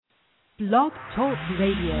Blog Talk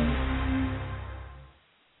Radio.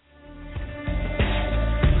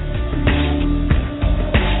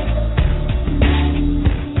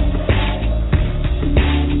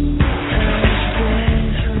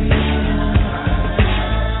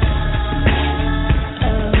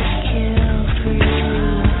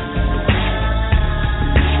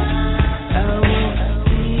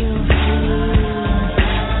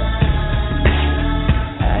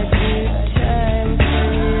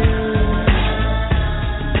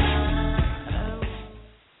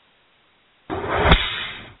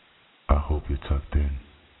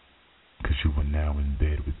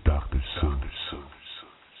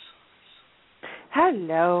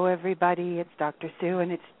 Hello, everybody. It's Dr. Sue,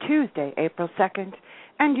 and it's Tuesday, April 2nd,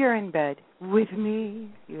 and you're in bed with me,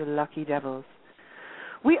 you lucky devils.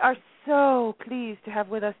 We are so pleased to have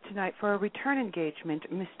with us tonight for a return engagement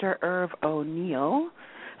Mr. Irv O'Neill,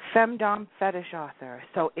 FemDom fetish author.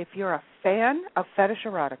 So if you're a fan of fetish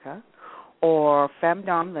erotica or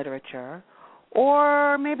FemDom literature,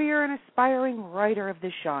 or maybe you're an aspiring writer of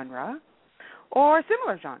this genre or a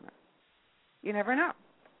similar genre, you never know.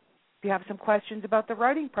 If you have some questions about the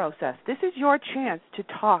writing process, this is your chance to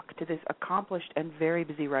talk to this accomplished and very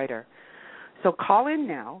busy writer. So call in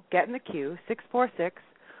now, get in the queue,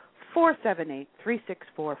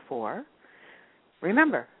 646-478-3644.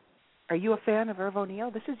 Remember, are you a fan of Irv O'Neill?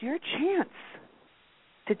 This is your chance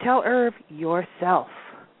to tell Irv yourself.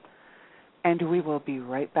 And we will be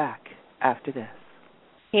right back after this.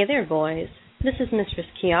 Hey there, boys. This is Mistress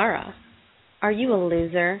Kiara. Are you a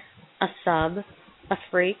loser, a sub, a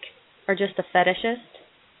freak, or just a fetishist?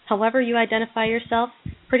 However you identify yourself,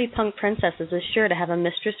 Pretty Punk Princesses is sure to have a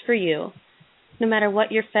mistress for you. No matter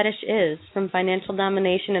what your fetish is, from financial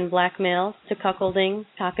domination and blackmail to cuckolding,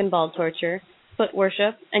 cock and ball torture, foot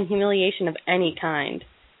worship, and humiliation of any kind.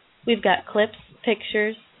 We've got clips,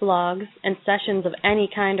 pictures, blogs, and sessions of any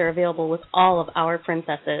kind are available with all of our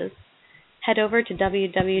princesses. Head over to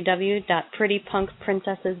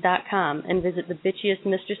www.prettypunkprincesses.com and visit the bitchiest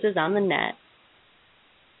mistresses on the net.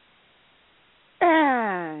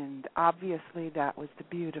 And obviously that was the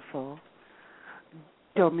beautiful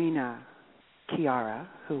Domina Kiara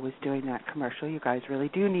who was doing that commercial. You guys really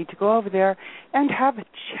do need to go over there and have a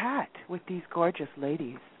chat with these gorgeous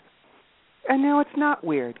ladies. And no, it's not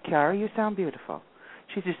weird, Kiara. You sound beautiful.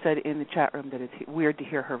 She just said in the chat room that it's weird to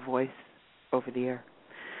hear her voice over the air.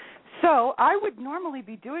 So I would normally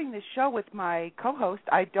be doing this show with my co-host.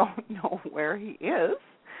 I don't know where he is.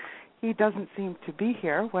 He doesn't seem to be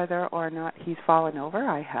here. Whether or not he's fallen over,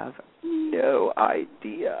 I have no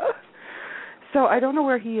idea. So I don't know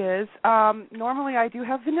where he is. Normally I do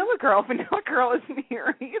have Vanilla Girl. Vanilla Girl isn't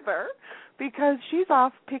here either because she's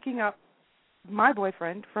off picking up my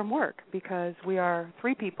boyfriend from work because we are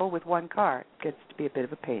three people with one car. It gets to be a bit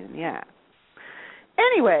of a pain in the ass.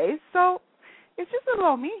 Anyways, so it's just a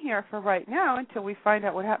little me here for right now until we find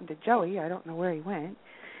out what happened to Joey. I don't know where he went.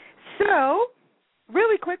 So,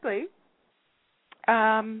 really quickly,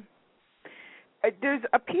 there's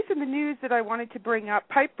a piece in the news that I wanted to bring up.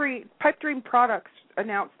 Pipe Dream Products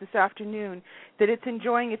announced this afternoon that it's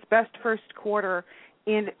enjoying its best first quarter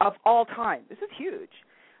of all time. This is huge.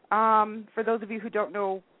 For those of you who don't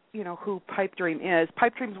know, who Pipe Dream is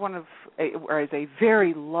a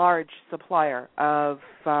very large supplier of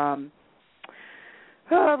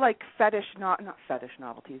like fetish, not fetish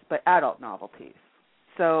novelties, but adult novelties.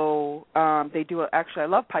 So they do actually. I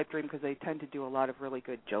love Pipe Dream because they tend to do a lot of really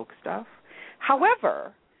good joke stuff.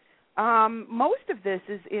 However, most of this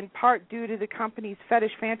is in part due to the company's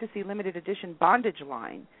Fetish Fantasy limited edition bondage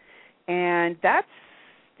line, and that's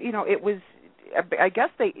it was. I guess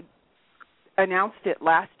they announced it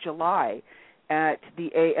last July at the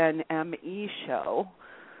ANME show,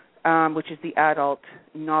 which is the Adult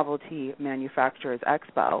Novelty Manufacturers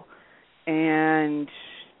Expo, and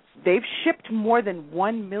they've shipped more than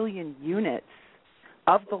 1 million units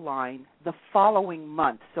of the line the following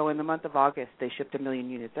month. So in the month of August, they shipped 1 million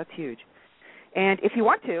units. That's huge. And if you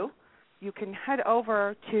want to, you can head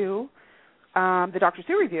over to the Dr.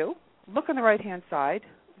 Sue Review, look on the right-hand side,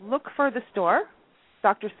 look for the store,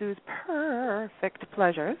 Dr. Sue's Perfect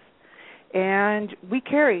Pleasures, and we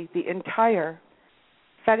carry the entire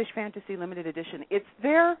Fetish Fantasy Limited Edition. It's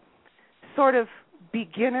their sort of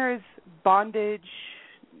beginner's bondage,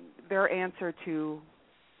 their answer to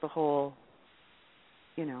the whole,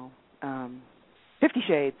 50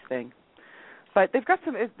 Shades thing. But they've got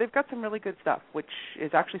some really good stuff, which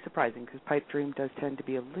is actually surprising because Pipe Dream does tend to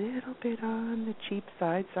be a little bit on the cheap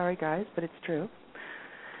side. Sorry, guys, but it's true.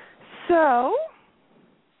 So,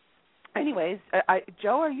 anyways,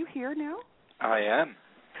 Joe, are you here now? I am.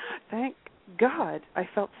 Thank God, I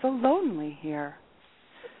felt so lonely here.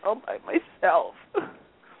 All by myself.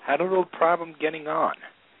 Had a little problem getting on.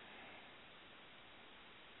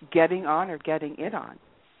 Getting on or getting it on?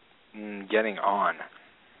 Getting on.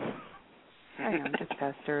 I'm just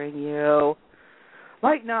pestering you.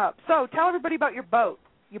 Lighten up. So, tell everybody about your boat.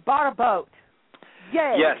 You bought a boat.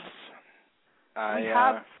 Yay. Yes. We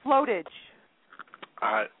have floatage.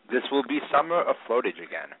 This will be summer of floatage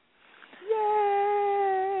again.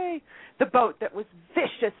 Yay! The boat that was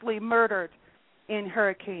viciously murdered in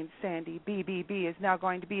Hurricane Sandy, BBB, is now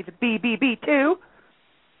going to be the BBB2. As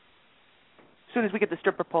soon as we get the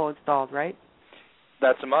stripper pole installed, right?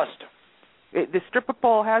 That's a must. The stripper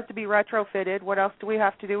pole has to be retrofitted. What else do we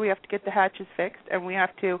have to do? We have to get the hatches fixed, and we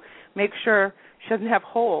have to make sure she doesn't have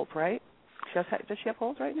holes, right? Does she have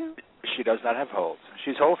holes right now? She does not have holes.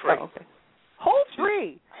 She's hole-free. Oh, okay.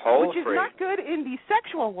 Hole-free, which is not good in the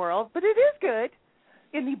sexual world, but it is good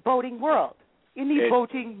in the boating world, in the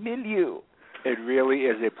boating milieu. It really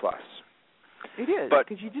is a plus. It is,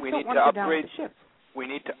 because you just don't want to go down with the ship. We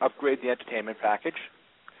need to upgrade the entertainment package.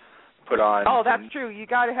 Put on. Oh, that's true. You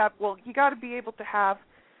got to be able to have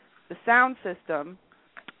the sound system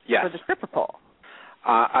for the stripper pole.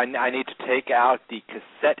 I need to take out the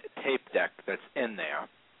cassette tape deck that's in there.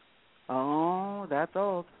 Oh, that's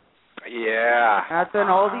old. Yeah. That's an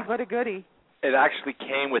oldie but a goodie. It actually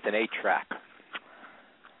came with an 8-track.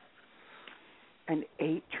 An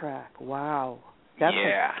 8-track. Wow. That's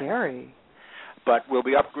scary. But we'll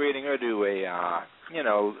be upgrading her to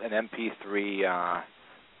an MP3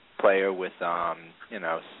 player with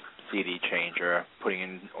CD changer, putting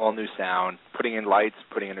in all new sound, putting in lights,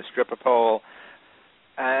 putting in a stripper pole,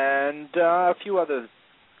 and a few other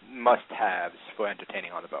must-haves for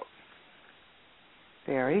entertaining on the boat.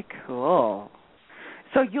 Very cool.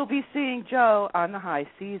 So you'll be seeing Joe on the high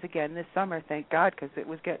seas again this summer, thank God, because it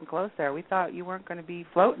was getting close there. We thought you weren't going to be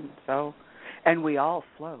floating, and we all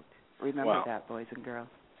float. Remember that, boys and girls.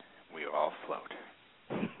 We all float.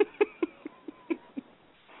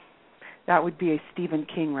 That would be a Stephen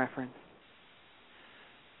King reference.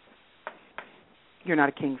 You're not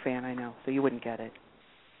a King fan, I know, so you wouldn't get it.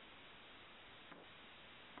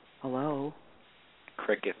 Hello?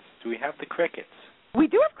 Crickets. Do we have the crickets? We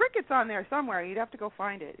do have crickets on there somewhere. You'd have to go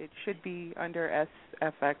find it. It should be under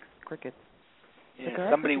SFX crickets. Yeah,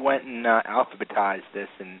 somebody went and alphabetized this,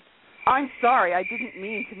 and I'm sorry. I didn't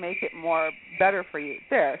mean to make it more better for you.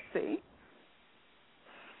 There, see?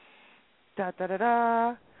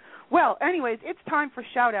 Da-da-da-da. Well, anyways, it's time for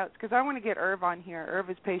shout-outs because I want to get Irv on here. Irv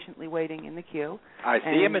is patiently waiting in the queue. I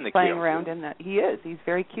see him in the playing queue. Around in the, he is. He's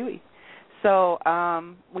very cuey. So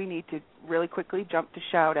we need to really quickly jump to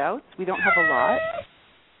shout-outs. We don't have a lot.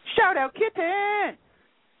 Shout-out kitten!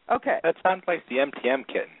 Okay. That sounds like the MTM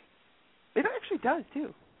kitten. It actually does,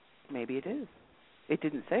 too. Maybe it is. It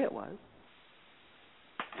didn't say it was.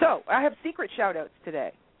 So I have secret shout-outs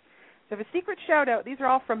today. So I have a secret shout-out. These are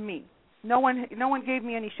all from me. No one gave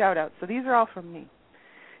me any shout-outs, so these are all from me.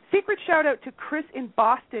 Secret shout-out to Chris in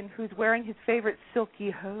Boston, who's wearing his favorite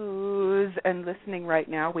silky hose and listening right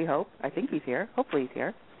now, we hope. I think he's here. Hopefully he's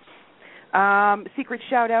here. Secret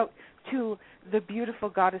shout-out to the beautiful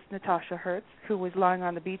goddess Natasha Hertz, who was lying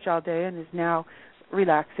on the beach all day and is now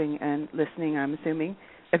relaxing and listening, I'm assuming,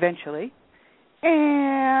 eventually.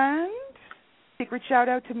 And secret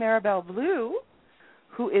shout-out to Maribel Blue,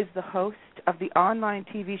 who is the host of the online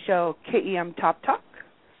TV show KEM Top Talk,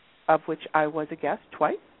 of which I was a guest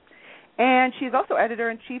twice. And she's also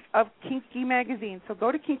editor-in-chief of Kinky Magazine. So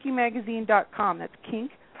go to kinkymagazine.com. That's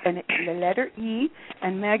kink, and the letter E,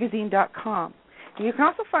 and magazine.com. And you can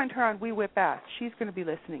also find her on We Whip Ass. She's going to be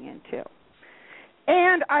listening in, too.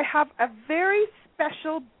 And I have a very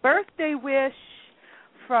special birthday wish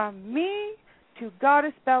from me to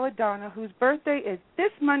Goddess Belladonna, whose birthday is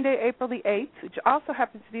this Monday, April the 8th, which also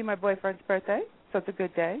happens to be my boyfriend's birthday, so it's a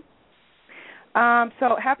good day.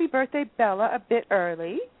 So happy birthday, Bella, a bit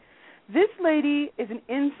early. This lady is an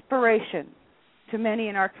inspiration to many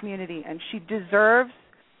in our community, and she deserves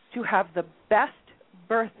to have the best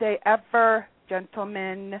birthday ever,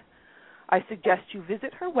 gentlemen. I suggest you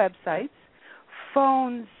visit her websites,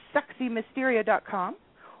 phone sexymysteria.com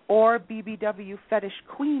or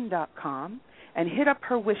bbwfetishqueen.com, and hit up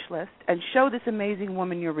her wish list and show this amazing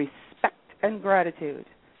woman your respect and gratitude.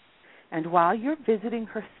 And while you're visiting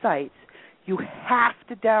her sites, you have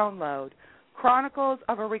to download Chronicles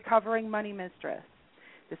of a Recovering Money Mistress.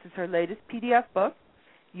 This is her latest PDF book.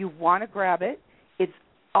 You want to grab it. It's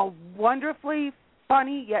a wonderfully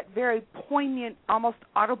funny yet very poignant, almost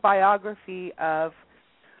autobiography of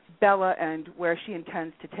Bella and where she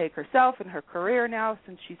intends to take herself and her career now,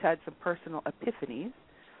 since she's had some personal epiphanies.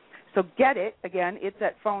 So get it. Again, it's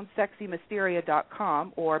at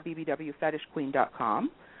phonesexymysteria.com or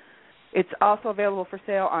bbwfetishqueen.com. It's also available for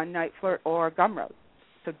sale on Night Flirt or Gumroad.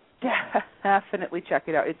 So definitely check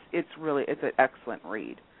it out. It's an excellent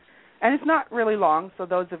read. And it's not really long, so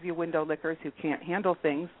those of you window lickers who can't handle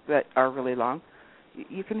things that are really long,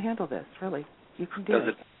 you can handle this, really. You can do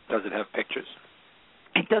it. Does it have pictures?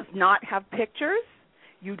 It does not have pictures.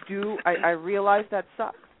 You do. I realize that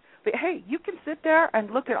sucks. But, hey, you can sit there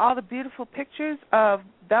and look at all the beautiful pictures of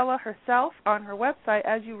Bella herself on her website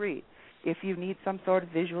as you read, if you need some sort of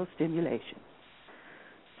visual stimulation.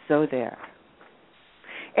 So there.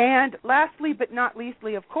 And lastly but not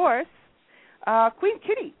leastly, of course, Queen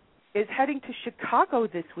Kitty is heading to Chicago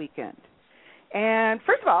this weekend. And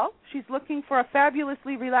first of all, she's looking for a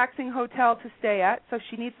fabulously relaxing hotel to stay at, so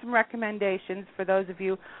she needs some recommendations for those of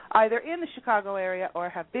you either in the Chicago area or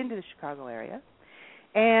have been to the Chicago area.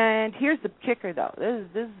 And here's the kicker, though.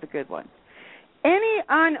 This is the good one. Any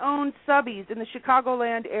unowned subbies in the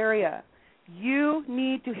Chicagoland area, you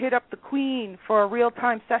need to hit up the Queen for a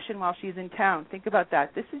real-time session while she's in town. Think about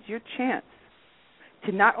that. This is your chance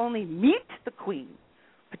to not only meet the Queen,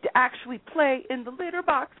 but to actually play in the litter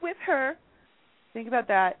box with her. Think about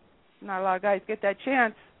that. Not a lot of guys get that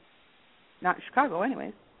chance. Not in Chicago,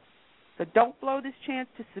 anyways. So don't blow this chance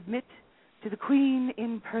to submit to the Queen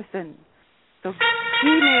in person. So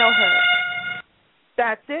email her.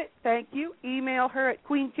 That's it. Thank you. Email her at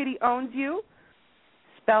Queen Kitty Owns You.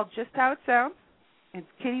 Spelled just how it sounds. It's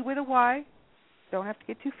Kitty with a Y. Don't have to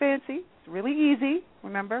get too fancy. It's really easy.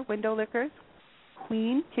 Remember, window lickers.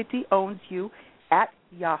 Queen Kitty Owns You at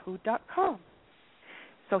yahoo.com.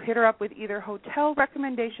 So hit her up with either hotel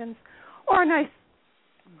recommendations or a nice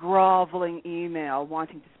groveling email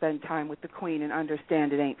wanting to spend time with the Queen and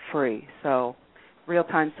understand it ain't free. So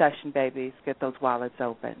real-time session, babies. Get those wallets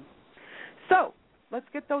open. So let's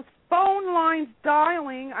get those phone lines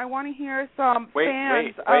dialing. I want to hear some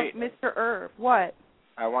fans of Mr. Irv. What?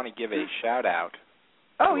 I want to give a shout-out.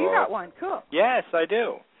 Oh, you got one. Cool. Yes, I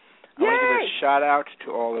do. I want to give a shout-out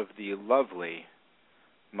to all of the lovely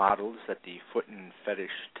models at the Foot and Fetish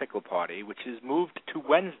Tickle Party, which is moved to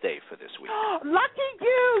Wednesday for this week. Lucky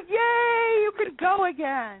you! Yay! You can go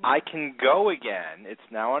again. I can go again. It's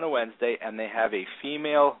now on a Wednesday, and they have a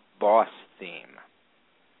female boss theme.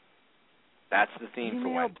 That's the theme for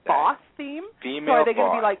Wednesday. Female boss theme? Female So are they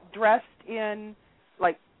going to boss. be, like, dressed in,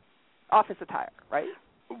 like, office attire, right?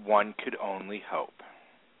 One could only hope.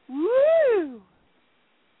 Woo!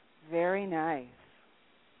 Very nice.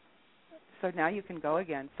 So now you can go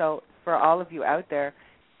again. So for all of you out there,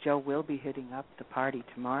 Joe will be hitting up the party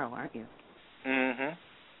tomorrow, aren't you? Mm-hmm.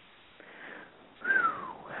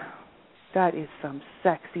 That is some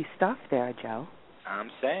sexy stuff there, Joe. I'm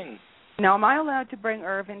saying. Now, am I allowed to bring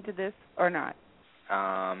Irv into this or not?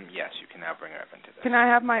 Yes, you can now bring Irv into this. Can I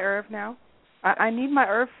have my Irv now? I need my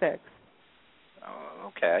Irv fix. Oh,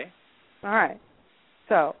 okay. All right.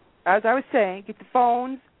 So, as I was saying, get the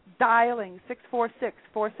phones dialing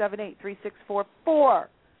 646-478-3644.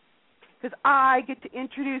 Because I get to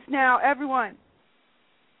introduce now everyone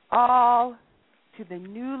all to the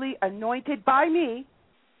newly anointed by me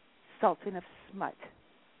Sultan of Smut,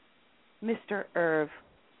 Mr. Irv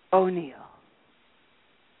O'Neill.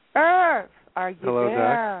 Irv, are you Hello,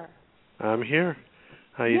 there? Doc. I'm here.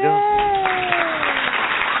 How you doing?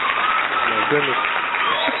 My goodness.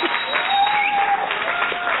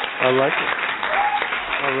 I like it.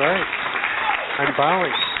 All right. I'm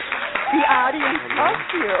bowing. The audience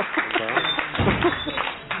loves you.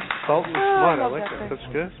 Sultan of Smut. I like that. That's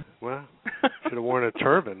good. Wow. Should have worn a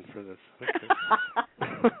turban for this. Okay.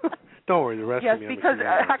 Don't worry, the rest of me. Yes, because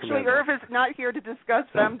actually Irv is not here to discuss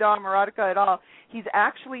FemDom erotica at all. He's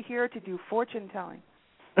actually here to do fortune telling.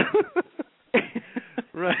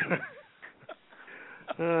 Right.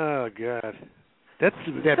 Oh God. That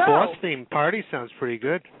boss theme party sounds pretty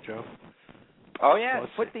good, Joe. Oh yeah,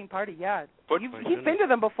 foot theme party. Yeah, Foot you've been to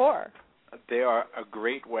them before. They are a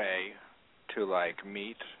great way to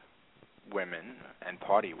meet women and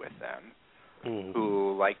party with them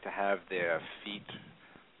who like to have their feet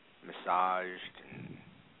massaged and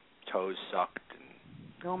toes sucked and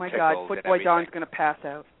oh my God, Footboy Don's going to pass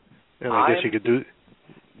out. And I guess you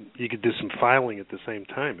could do some filing at the same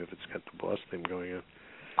time if it's got the boss theme going on.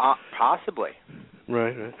 Possibly.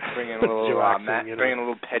 Right. Bring in a little bring in a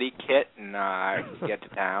little petty kit and get to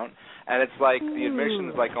town, and it's like the admission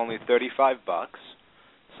is like only $35,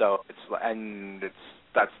 so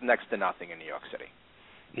that's next to nothing in New York City.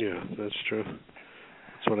 Yeah, that's true.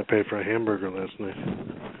 That's what I paid for a hamburger last night.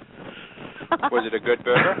 Was it a good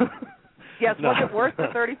burger? Yes. Was it worth the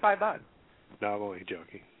 $35? No, I'm only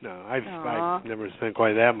joking. No, I've never spent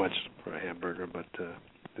quite that much for a hamburger, but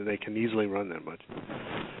they can easily run that much.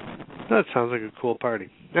 That sounds like a cool party.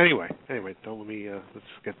 Anyway, don't let me. Let's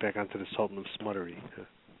get back onto the Sultan of Smuttery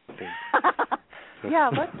thing. Yeah,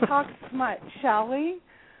 let's talk smut, shall we?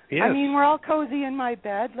 Yes. I mean, we're all cozy in my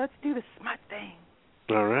bed. Let's do the smut thing.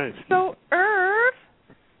 All right. So, Irv,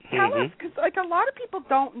 tell us, because like a lot of people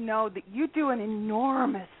don't know that you do an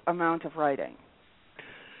enormous amount of writing.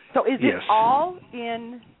 So is it all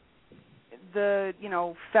in the,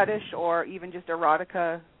 fetish or even just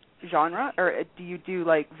erotica genre, or do you do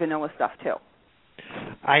like vanilla stuff too?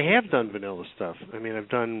 I have done vanilla stuff. I mean, I've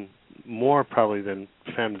done more probably than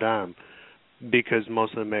FemDom, because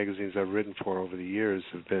most of the magazines I've written for over the years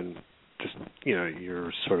have been just,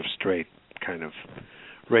 your sort of straight kind of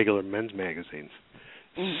regular men's magazines.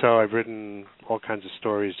 So I've written all kinds of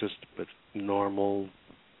stories just with normal,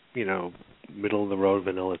 middle-of-the-road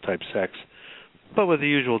vanilla type sex, but with the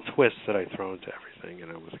usual twists that I throw into everything,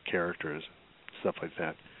 with the characters and stuff like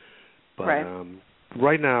that. But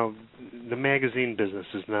right now, the magazine business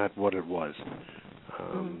is not what it was.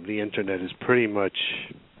 The Internet has pretty much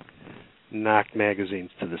knocked magazines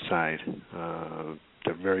to the side.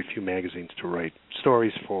 There are very few magazines to write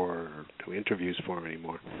stories for or do interviews for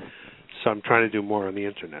anymore. So I'm trying to do more on the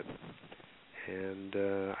Internet. And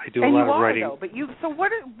I do a lot of writing. Though, but so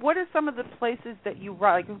what are some of the places that you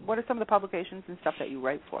write? Like, what are some of the publications and stuff that you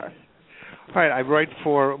write for? All right, I write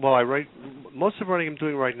most of the writing I'm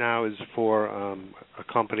doing right now is for a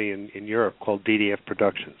company in Europe called DDF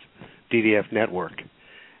Productions, DDF Network.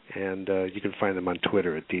 And you can find them on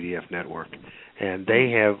Twitter at DDF Network. And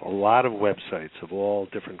they have a lot of websites of all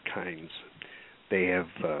different kinds. They have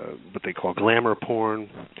what they call glamour porn,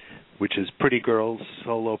 which is pretty girls,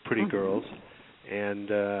 solo pretty girls. And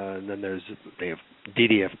then they have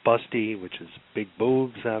DDF Busty, which is big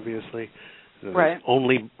boobs, obviously. Right.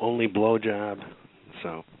 Only blowjob.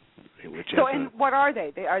 And what are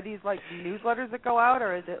they? Are these like newsletters that go out,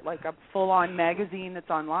 or is it like a full-on magazine that's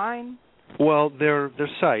online? Well, they're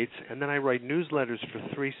sites, and then I write newsletters for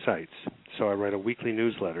 3 sites. So I write a weekly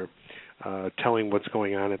newsletter telling what's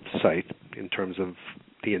going on at the site in terms of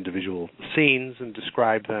the individual scenes and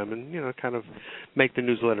describe them and, kind of make the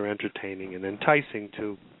newsletter entertaining and enticing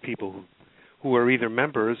to people who are either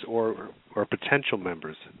members or potential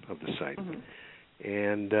members of the site.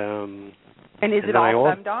 And is it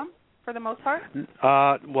all FemDom for the most part?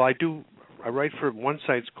 Well, I write for one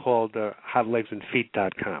site called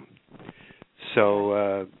hotlegsandfeet.com.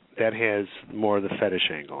 So that has more of the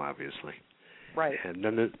fetish angle, obviously. Right. And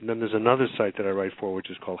then there's another site that I write for,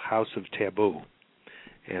 which is called House of Taboo.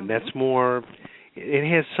 And that's more, it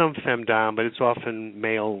has some femdom, but it's often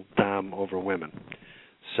male dom over women.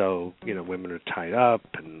 So, women are tied up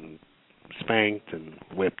and spanked and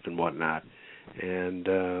whipped and whatnot. And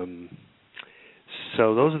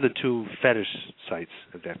so those are the 2 fetish sites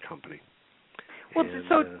of that company. Well,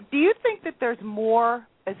 so do you think that there's more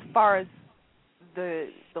as far as the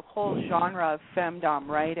whole genre of femdom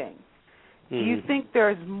writing? Do you think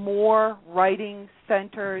there's more writing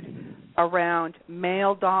centered around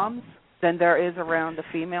male doms than there is around the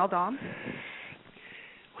female doms?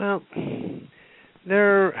 Well,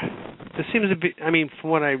 there seems to be. I mean, from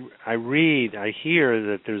what I read, I hear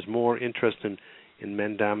that there's more interest in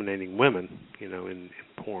men dominating women, in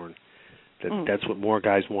porn. That's what more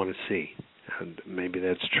guys want to see, and maybe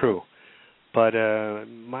that's true. But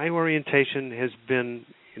my orientation has been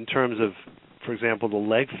in terms of, for example, the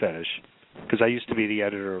leg fetish, because I used to be the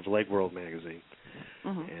editor of Leg World magazine,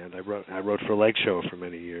 and I wrote for Leg Show for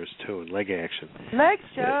many years too, and Leg Action. Leg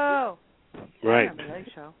Show. Right. I remember Leg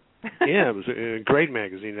Show. Yeah, it was a great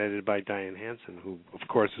magazine edited by Diane Hansen, who of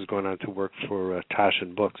course is going on to work for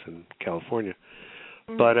Taschen Books in California.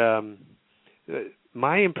 But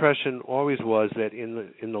my impression always was that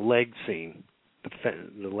in the leg scene,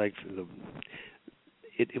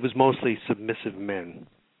 it was mostly submissive men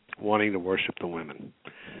wanting to worship the women.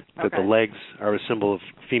 That the legs are a symbol of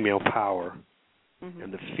female power,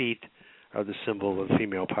 and the feet are the symbol of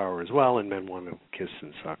female power as well, and men want to kiss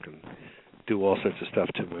and suck and do all sorts of stuff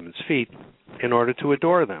to women's feet in order to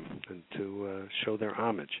adore them and to show their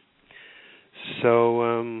homage.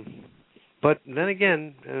 So, but then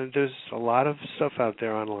again, there's a lot of stuff out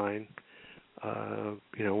there online,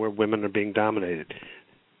 where women are being dominated.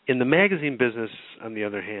 In the magazine business, on the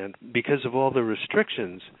other hand, because of all the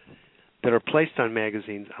restrictions that are placed on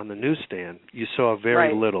magazines on the newsstand, you saw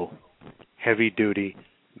very little heavy-duty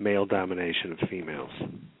male domination of females.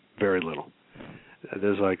 Very little.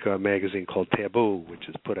 There's like a magazine called Taboo, which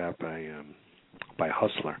is put out by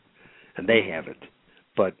Hustler, and they have it.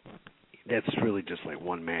 But that's really just like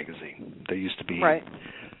one magazine. There used to be, right.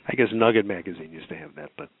 I guess Nugget magazine used to have that,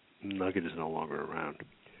 but Nugget is no longer around.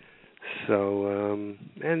 So,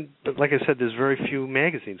 but like I said, there's very few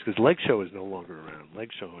magazines because Leg Show is no longer around. Leg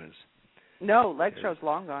Show is. No, Leg Show's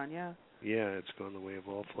long gone, yeah. Yeah, it's gone the way of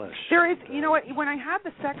all flesh. There is, you know what, when I had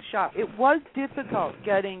the sex shop, it was difficult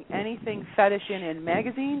getting anything fetish in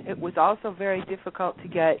magazine. It was also very difficult to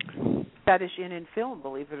get fetish in film,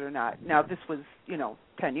 believe it or not. Now, this was,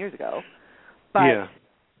 10 years ago. But yeah.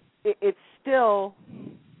 it still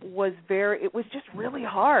was it was just really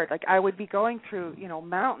hard. Like, I would be going through,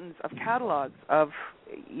 mountains of catalogs of,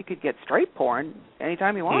 you could get straight porn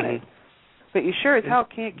anytime you wanted. But you sure as hell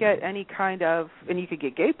can't get any kind of, and you could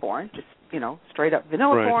get gay porn, just, straight up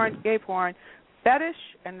vanilla porn, gay porn, fetish,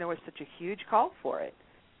 and there was such a huge call for it.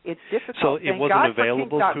 It's difficult. So it wasn't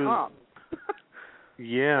available through.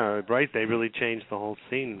 Yeah, right. They really changed the whole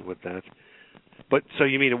scene with that. But so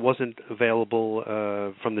you mean it wasn't available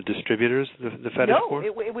from the distributors, the fetish porn?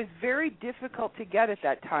 No, it was very difficult to get at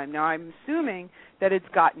that time. Now, I'm assuming that it's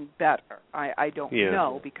gotten better. I don't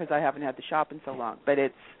know because I haven't had the shop in so long, but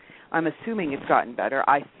I'm assuming it's gotten better.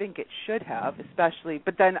 I think it should have, especially.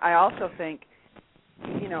 But then I also think,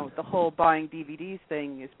 the whole buying DVDs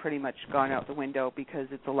thing is pretty much gone out the window because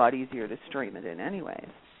it's a lot easier to stream it in anyways.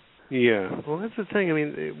 Yeah. Well, that's the thing. I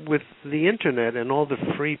mean, with the Internet and all the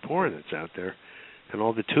free porn that's out there and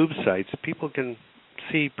all the tube sites, people can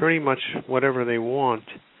see pretty much whatever they want,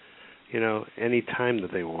 any time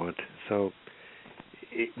that they want. So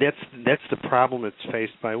that's the problem that's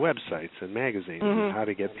faced by websites and magazines, is how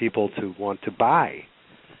to get people to want to buy,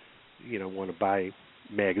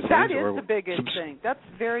 magazines. That is the biggest thing. That's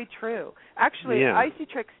very true. Actually, Icy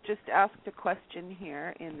Tricks just asked a question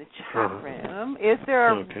here in the chat room. Is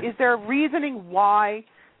there reasoning why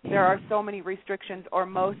there are so many restrictions, or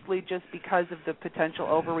mostly just because of the potential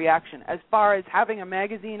overreaction? As far as having a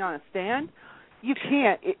magazine on a stand, you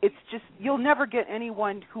can't. It's just, you'll never get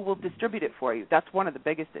anyone who will distribute it for you. That's one of the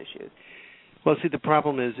biggest issues. Well, see, the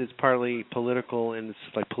problem is it's partly political, and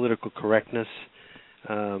it's like political correctness.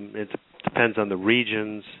 It depends on the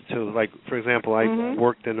regions. So, like, for example, I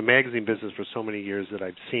worked in the magazine business for so many years that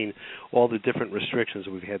I've seen all the different restrictions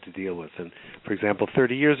we've had to deal with. And, for example,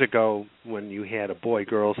 30 years ago, when you had a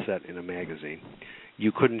boy-girl set in a magazine,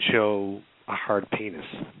 you couldn't show a hard penis.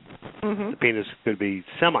 The penis could be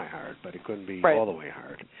semi-hard, but it couldn't be all the way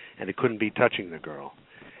hard. And it couldn't be touching the girl.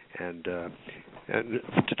 And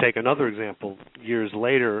to take another example, years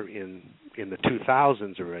later in the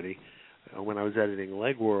 2000s already, when I was editing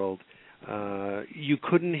Leg World, you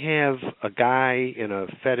couldn't have a guy in a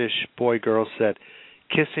fetish boy-girl set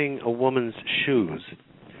kissing a woman's shoes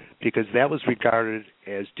because that was regarded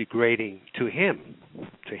as degrading to him.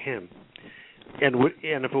 And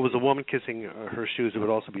if it was a woman kissing her shoes, it would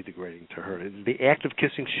also be degrading to her. The act of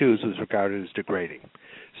kissing shoes was regarded as degrading.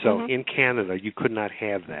 So in Canada, you could not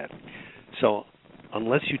have that. So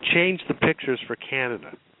unless you change the pictures for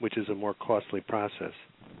Canada, which is a more costly process,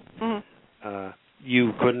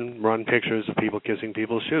 you couldn't run pictures of people kissing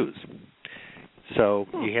people's shoes. So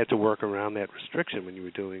you had to work around that restriction when you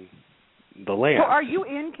were doing the layout. So are you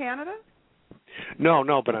in Canada?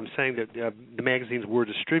 No, but I'm saying that the magazines were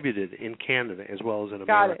distributed in Canada as well as in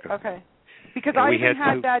America. Got it, okay. Because I even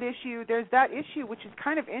had that issue. There's that issue, which is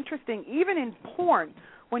kind of interesting. Even in porn,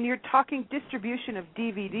 when you're talking distribution of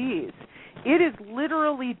DVDs, it is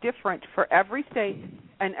literally different for every state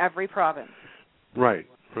and every province. Right.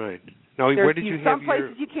 Now, where did you have some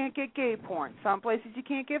places you can't get gay porn. Some places you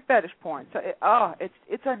can't get fetish porn. So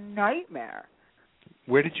it's a nightmare.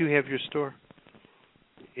 Where did you have your store?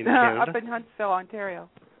 In Canada? Up in Huntsville, Ontario.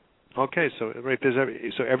 Okay, so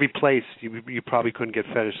every place you probably couldn't get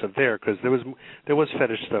fetish stuff there because there was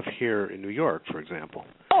fetish stuff here in New York, for example.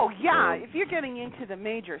 Oh yeah, if you're getting into the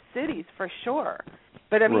major cities, for sure.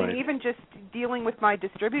 But I mean, even just dealing with my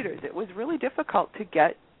distributors, it was really difficult to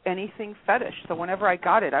get anything fetish. So whenever I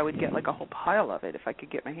got it, I would get like a whole pile of it if I could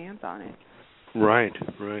get my hands on it. Right.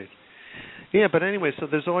 Yeah, but anyway, so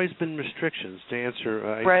there's always been restrictions. To answer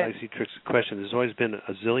Icy Trick's question, there's always been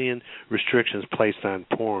a zillion restrictions placed on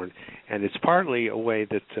porn, and it's partly a way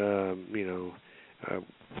that we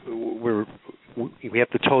have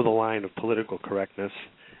to toe the line of political correctness,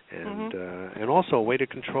 and also a way to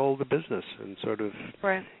control the business and sort of,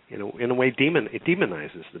 in a way, it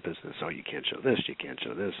demonizes the business. Oh, you can't show this, you can't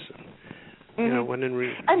show this. And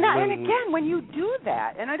again, when you do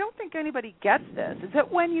that, and I don't think anybody gets this, is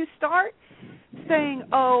that when you start saying,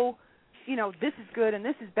 this is good and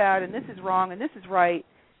this is bad and this is wrong and this is right,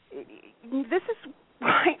 this is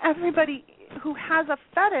why everybody who has a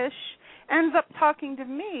fetish ends up talking to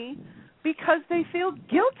me because they feel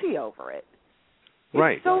guilty over it.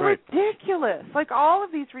 Right. It's so right. ridiculous. Like all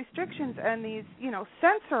of these restrictions and these,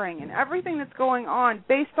 censoring and everything that's going on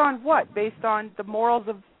based on what? Based on the morals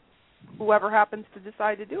of whoever happens to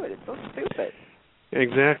decide to do it. It's so stupid.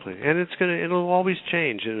 Exactly, and it'll always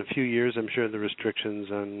change. In a few years, I'm sure the restrictions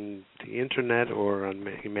on the internet or on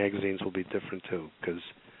magazines will be different too, because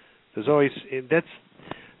there's always that's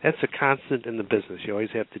a constant in the business. You always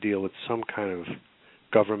have to deal with some kind of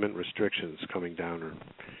government restrictions coming down, or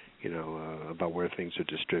about where things are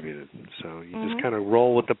distributed. So you just kind of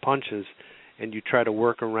roll with the punches, and you try to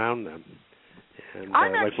work around them. And,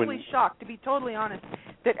 I'm actually shocked, to be totally honest,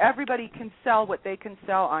 that everybody can sell what they can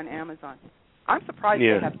sell on Amazon. I'm surprised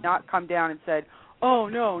they have not come down and said, "Oh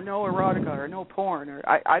no erotica or no porn," or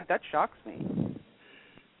that shocks me.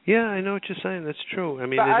 Yeah, I know what you're saying. That's true. I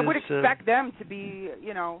mean, but I would expect them to be,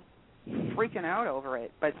 freaking out over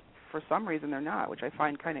it, but for some reason they're not, which I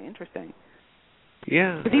find kind of interesting.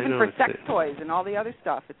 Yeah, because even for sex toys and all the other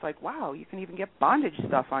stuff, it's like, wow, you can even get bondage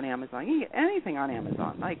stuff on Amazon. You can get anything on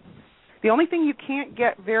Amazon. Like, the only thing you can't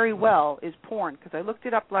get very well is porn, because I looked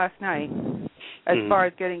it up last night. As far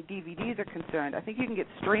as getting DVDs are concerned, I think you can get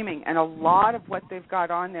streaming, and a lot of what they've got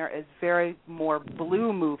on there is very more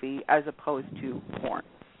blue movie as opposed to porn.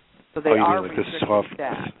 So they are like restricting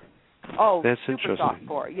that. Oh, that's super interesting.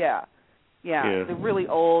 softcore, yeah. The really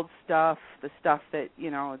old stuff, the stuff that,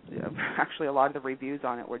 actually a lot of the reviews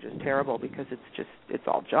on it were just terrible because it's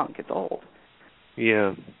all junk, it's old.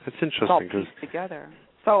 Yeah, that's interesting. It's all pieced together.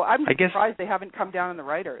 So I'm surprised they haven't come down on the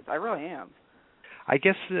writers. I really am. I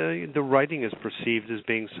guess the writing is perceived as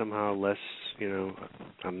being somehow less,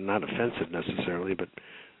 not offensive necessarily, but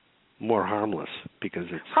more harmless because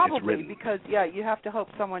it's written. Because you have to hope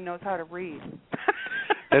someone knows how to read.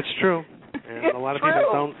 That's true, and a lot of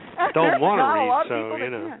people don't want to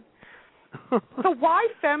read. So So why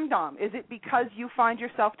FemDom? Is it because you find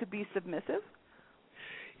yourself to be submissive?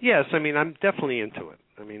 Yes, I mean I'm definitely into it.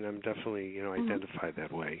 I mean I'm definitely identified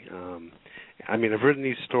that way. I mean I've written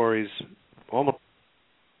these stories almost.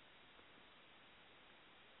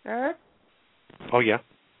 Eric? Oh, yeah.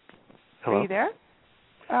 Hello? Are you there?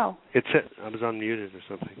 Oh. I was unmuted or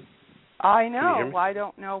something. I know. I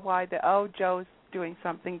don't know why Joe's doing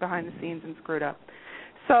something behind the scenes and screwed up.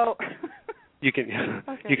 So. You can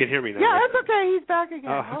hear me now. Yeah, right? that's okay. He's back again.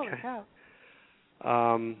 Oh, Holy okay. cow.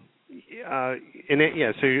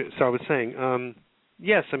 So I was saying,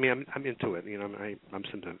 yes, I mean I'm into it.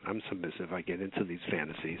 I'm submissive. I get into these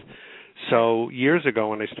fantasies. So years ago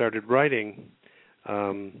when I started writing,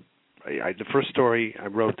 the first story I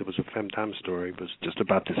wrote that was a FemDom story was just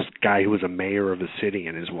about this guy who was a mayor of a city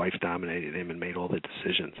and his wife dominated him and made all the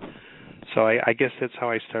decisions. So I guess that's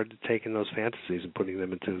how I started taking those fantasies and putting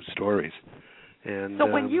them into stories. And so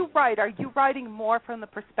when you write, are you writing more from the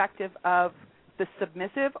perspective of the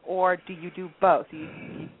submissive, or do you do both?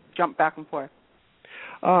 You jump back and forth?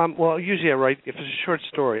 Well, usually I write, if it's a short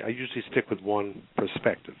story, I usually stick with one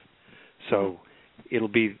perspective. So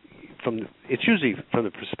it's usually from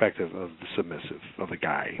the perspective of the submissive, of a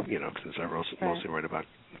guy, since I mostly write about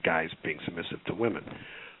guys being submissive to women.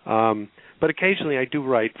 But occasionally I do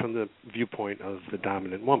write from the viewpoint of the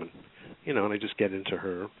dominant woman, and I just get into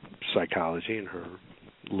her psychology and her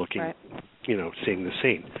looking, seeing the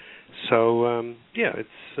scene. So, it's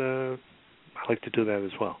I like to do that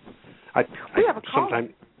as well. We have a caller.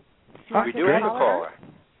 We do have a caller.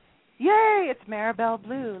 Yay, it's Maribel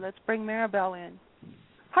Blue. Let's bring Maribel in.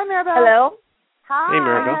 Hi, Maribel. Hello. Hi. Hey,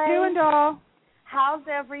 Maribel. How you doing, doll? How's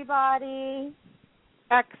everybody?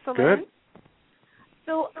 Excellent. Good.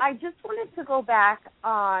 So I just wanted to go back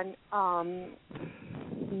on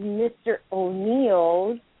Mr.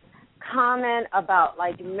 O'Neill's comment about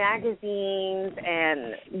magazines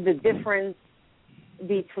and the difference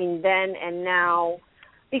between then and now,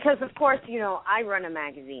 because of course I run a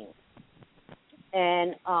magazine,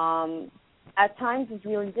 and at times it's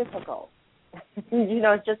really difficult,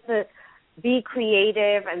 just to be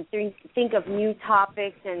creative and think of new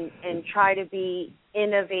topics and try to be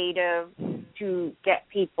innovative to get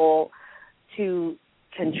people to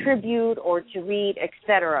contribute or to read,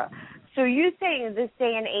 etc. So you're saying in this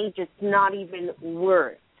day and age it's not even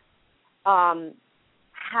worth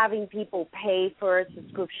having people pay for a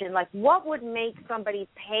subscription? What would make somebody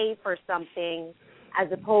pay for something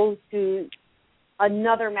as opposed to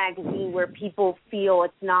another magazine where people feel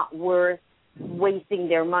it's not worth wasting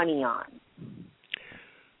their money on?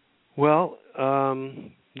 Well,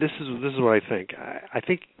 this is what I think. I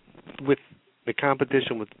think with the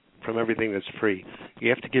competition from everything that's free, you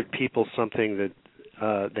have to give people something that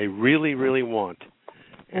they really, really want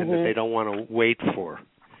and that they don't want to wait for.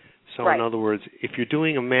 So Right. in other words, if you're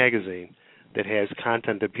doing a magazine that has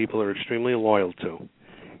content that people are extremely loyal to,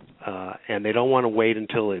 and they don't want to wait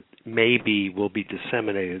until it maybe will be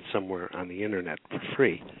disseminated somewhere on the internet for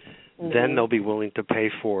free, then they'll be willing to pay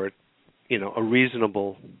for it, a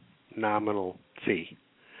reasonable nominal fee.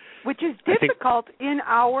 Which is difficult in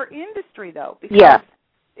our industry, though, because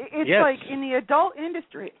it's like in the adult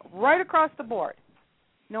industry, right across the board.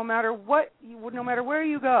 No matter where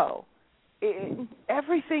you go,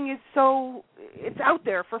 everything is it's out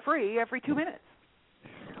there for free every 2 minutes.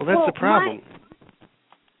 Well, that's the problem.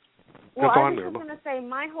 I was just going to say,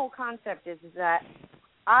 my whole concept is that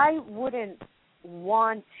I wouldn't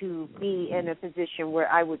want to be in a position where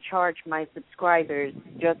I would charge my subscribers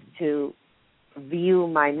just to view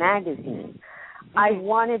my magazine. I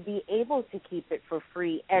want to be able to keep it for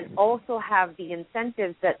free and also have the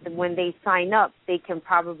incentives that when they sign up, they can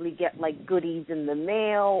probably get like goodies in the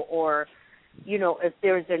mail, or, if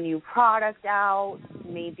there's a new product out,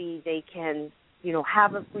 maybe they can,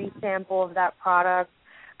 have a free sample of that product.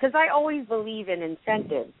 Because I always believe in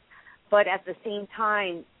incentives, but at the same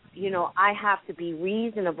time, I have to be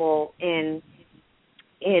reasonable in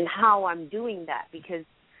how I'm doing that, because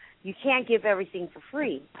you can't give everything for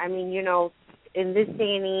free. I mean, in this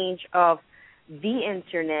day and age of the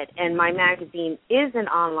internet, and my magazine is an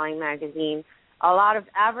online magazine, a lot of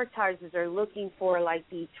advertisers are looking for like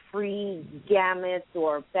these free gamuts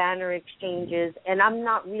or banner exchanges, and I'm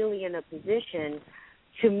not really in a position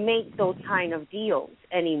to make those kind of deals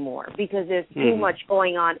anymore, because there's too much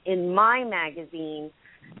going on in my magazine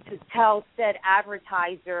to tell said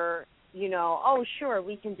advertiser, oh, sure,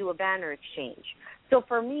 we can do a banner exchange. So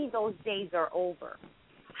for me, those days are over.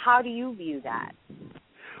 How do you view that?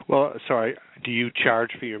 Well, sorry, do you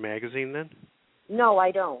charge for your magazine then? No,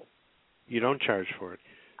 I don't. You don't charge for it?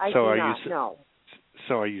 I do not, no.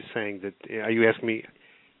 So are you saying that, are you asking me,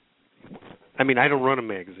 I mean, I don't run a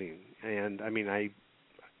magazine, and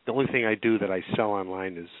the only thing I do that I sell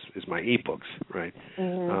online is my ebooks, right?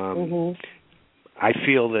 I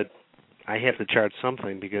feel that I have to charge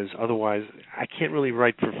something, because otherwise I can't really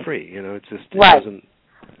write for free.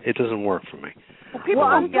 It doesn't work for me. Well,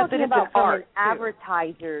 I'm talking about from an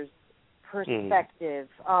advertiser's perspective,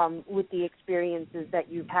 with the experiences that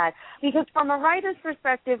you've had. Because from a writer's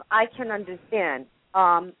perspective, I can understand.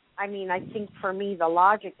 I think for me the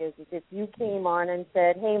logic is if you came on and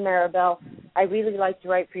said, hey, Maribel, I really like to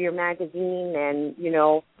write for your magazine, and,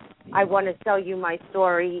 I want to sell you my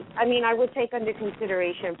story. I would take under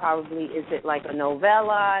consideration probably, is it like a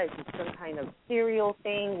novella? Is it some kind of serial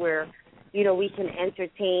thing where, we can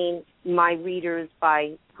entertain my readers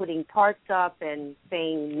by putting parts up and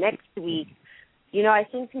saying next week. I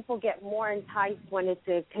think people get more enticed when it's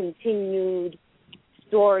a continued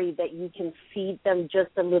story that you can feed them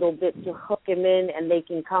just a little bit to hook them in, and they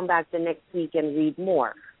can come back the next week and read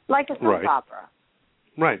more, like a soap opera.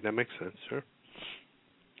 Right, that makes sense, sure.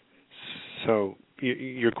 So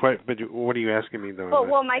you're quite, but what are you asking me though?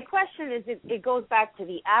 Well, my question is, it goes back to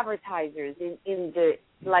the advertisers in the,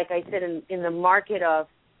 like I said, in the market of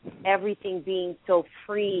everything being so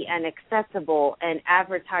free and accessible, and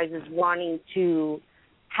advertisers wanting to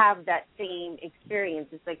have that same experience.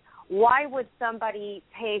 It's like, why would somebody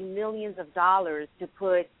pay millions of dollars to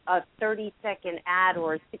put a 30-second ad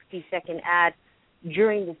or a 60-second ad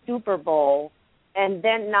during the Super Bowl and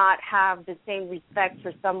then not have the same respect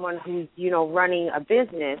for someone who's, running a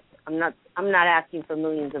business? I'm not asking for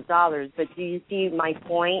millions of dollars, but do you see my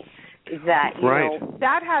point? Is that,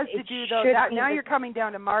 that has to do, though, now you're coming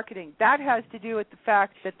down to marketing. That has to do with the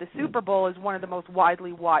fact that the Super Bowl is one of the most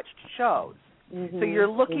widely watched shows. So you're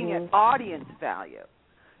looking at audience value.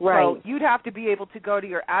 Right. So you'd have to be able to go to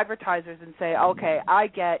your advertisers and say, okay, I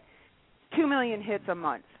get 2 million hits a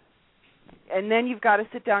month. And then you've got to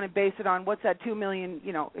sit down and base it on what's that 2 million,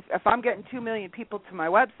 if I'm getting 2 million people to my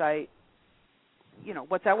website,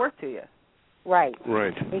 what's that worth to you? Right.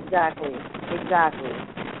 Right. Exactly.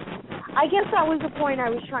 I guess that was the point I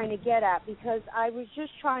was trying to get at, because I was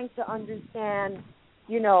just trying to understand,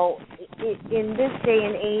 in this day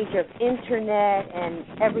and age of internet and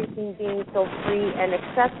everything being so free and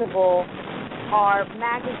accessible, are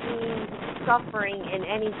magazines suffering in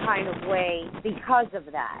any kind of way because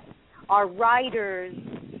of that? Are writers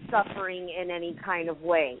suffering in any kind of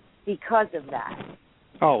way because of that?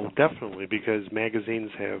 Oh, definitely, because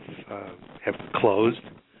magazines have closed.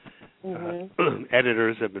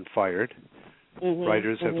 Editors have been fired.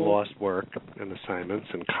 Writers have lost work and assignments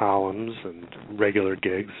and columns and regular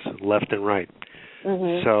gigs left and right.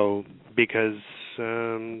 So because,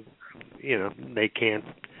 they can't,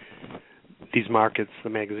 these markets, the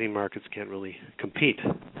magazine markets can't really compete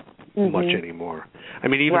much anymore. I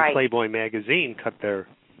mean, even Playboy magazine cut their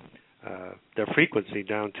frequency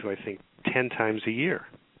down to, I think, 10 times a year.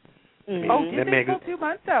 Mm-hmm. Did they pull 2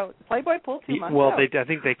 months out? Playboy pulled 2 months out. Well, I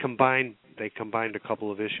think they combined a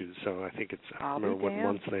couple of issues, so I think it's, I don't remember what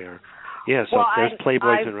months they are. Yeah, so there's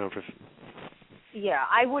Playboy's been around for... Yeah,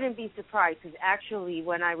 I wouldn't be surprised, because actually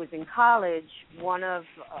when I was in college, one of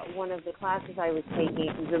the classes I was taking,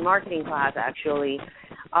 it was a marketing class actually,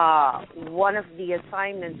 one of the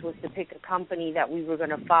assignments was to pick a company that we were going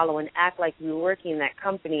to follow and act like we were working in that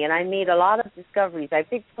company, and I made a lot of discoveries. I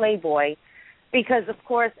picked Playboy because, of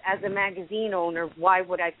course, as a magazine owner, why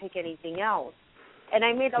would I pick anything else? And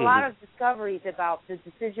I made a lot of discoveries about the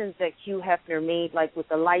decisions that Hugh Hefner made, like with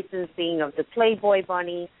the licensing of the Playboy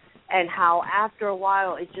bunny, and how after a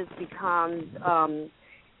while it just becomes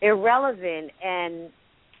irrelevant and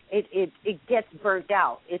it gets burnt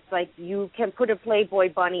out. It's like you can put a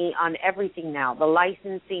Playboy bunny on everything now. The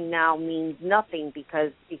licensing now means nothing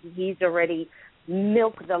because he's already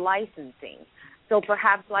milked the licensing. So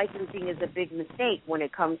perhaps licensing is a big mistake when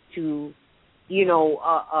it comes to, you know,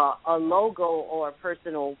 a logo or a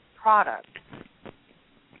personal product.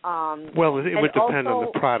 Well, it would depend on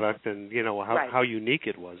the product and, you know, how unique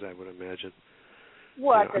it was, I would imagine.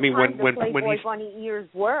 Well, at the time the Playboy bunny ears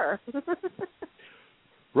were.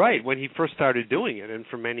 Right, when he first started doing it, and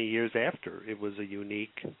for many years after, it was a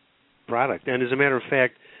unique product. And as a matter of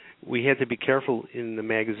fact, we had to be careful in the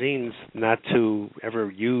magazines not to ever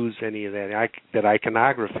use any of that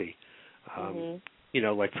iconography. You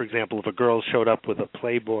know, like, for example, if a girl showed up with a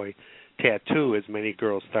Playboy tattoo, as many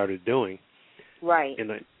girls started doing, right.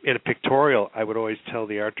 In a pictorial, I would always tell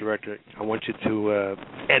the art director, I want you to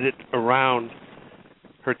edit around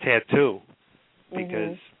her tattoo,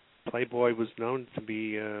 because Playboy was known to be,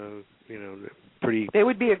 you know, pretty... They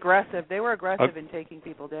would be aggressive. They were aggressive in taking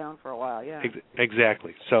people down for a while, yeah.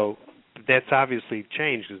 Exactly. So that's obviously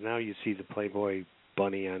changed, because now you see the Playboy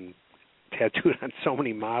bunny tattooed on so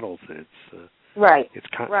many models that it's... It's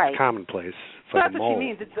commonplace. So that's what she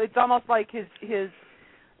means. It's almost like his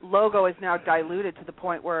logo is now diluted to the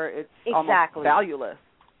point where it's almost valueless.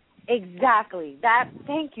 Exactly.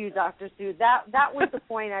 Thank you, Dr. Sue. That was the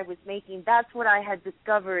point I was making. That's what I had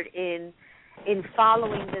discovered in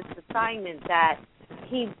following this assignment, that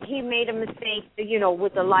he made a mistake, you know,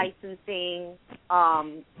 with the licensing,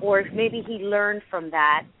 or maybe he learned from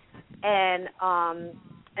that, and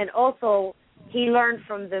also he learned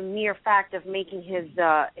from the mere fact of making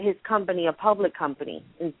his company a public company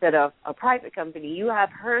instead of a private company. You have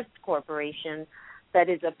Hearst Corporation, that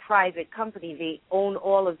is a private company. They own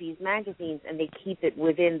all of these magazines, and they keep it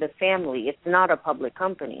within the family. It's not a public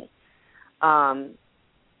company.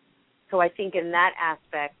 So I think in that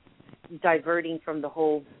aspect, diverting from the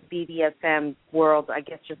whole BDSM world, I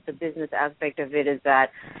guess just the business aspect of it is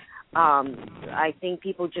that I think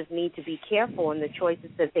people just need to be careful in the choices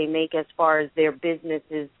that they make as far as their business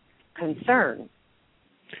is concerned.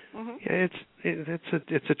 Yeah,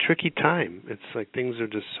 it's a tricky time. It's like things are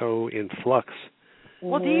just so in flux.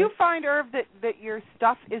 Well, do you find, Irv, that your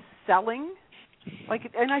stuff is selling? Like,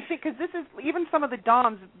 and I think, because this is, even some of the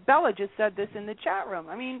DOMs, Bella just said this in the chat room.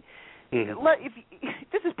 I mean, if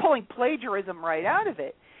this is pulling plagiarism right out of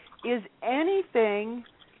it. Is anything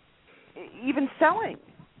even selling?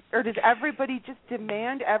 Or does everybody just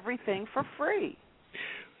demand everything for free?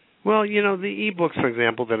 Well, you know, the e-books, for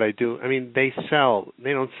example, that I do, I mean, they sell.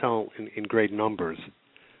 They don't sell in great numbers.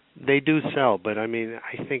 They do sell, but, I mean,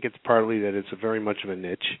 I think it's partly that it's very much of a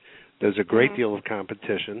niche. There's a great deal of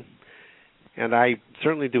competition, and I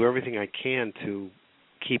certainly do everything I can to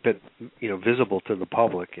keep it, you know, visible to the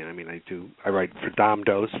public. And I mean, I write for Dom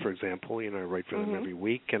Dose, for example. You know, I write for them every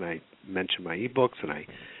week, and I mention my e-books, and I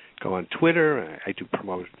go on Twitter. I do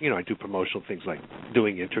promotional things like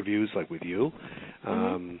doing interviews, like with you.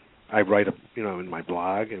 I write, you know, in my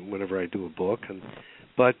blog, and whenever I do a book,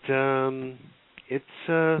 but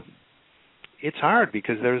it's hard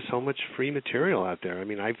because there's so much free material out there. I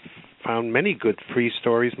mean, I've found many good free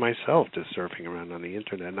stories myself just surfing around on the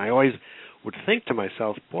internet, and I always would think to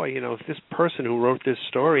myself, boy, you know, if this person who wrote this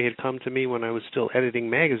story had come to me when I was still editing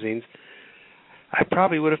magazines, I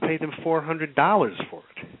probably would have paid them $400 for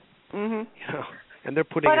it. You know, and they're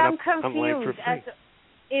putting it up online for free.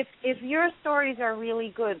 If your stories are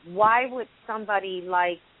really good, why would somebody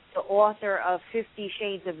like the author of 50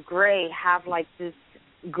 Shades of Grey have like this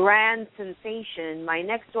grand sensation? My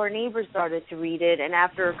next door neighbor started to read it, and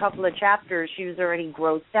after a couple of chapters, she was already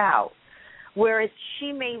grossed out. Whereas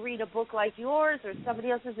she may read a book like yours or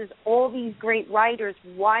somebody else's. There's all these great writers.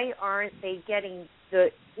 Why aren't they getting the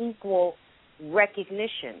equal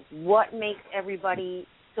recognition? What makes everybody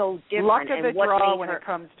so different. Luck of the and what draw made when her... it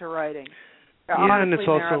comes to writing. Yeah, Honestly, and it's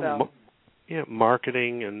also Maribel.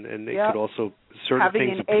 marketing, and it Yep. could also certain Having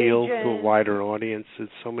things an appeal agent. to a wider audience.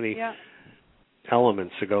 It's so many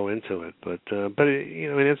elements to go into it. But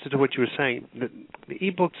in answer to what you were saying, the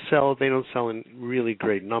ebooks sell. They don't sell in really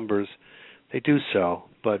great numbers. They do sell,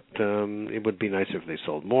 but it would be nicer if they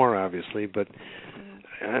sold more, obviously. But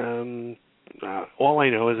all I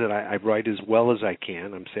know is that I write as well as I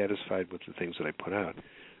can. I'm satisfied with the things that I put out.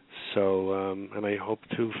 So, and I hope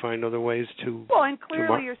to find other ways to. Well, and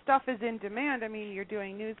clearly your stuff is in demand. I mean, you're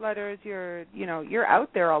doing newsletters. You're out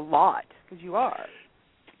there a lot because you are.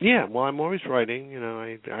 Yeah, well, I'm always writing.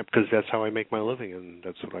 Because that's how I make my living, and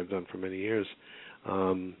that's what I've done for many years.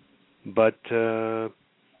 But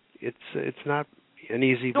it's not an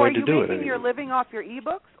easy way to do it. So are you making your living off your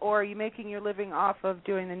ebooks, or are you making your living off of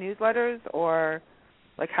doing the newsletters, or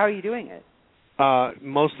how are you doing it?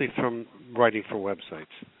 Mostly from writing for websites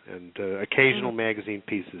and occasional magazine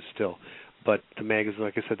pieces still. But the magazine,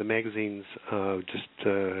 like I said, the magazines just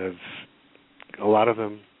have, a lot of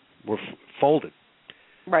them were folded.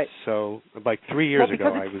 Right. So like 3 years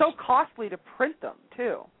ago, because it's so costly to print them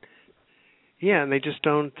too. Yeah, and they just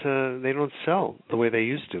don't sell the way they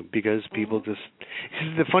used to because people just.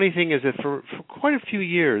 The funny thing is that for quite a few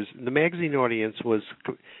years, the magazine audience was,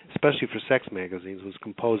 especially for sex magazines, was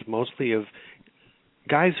composed mostly of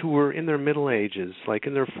guys who were in their middle ages, like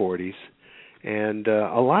in their 40s, and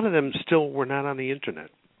a lot of them still were not on the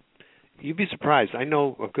internet. You'd be surprised. I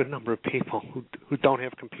know a good number of people who don't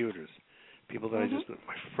have computers. People that I just,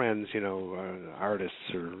 my friends,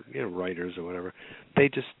 artists or writers or whatever, they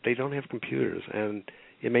don't have computers, and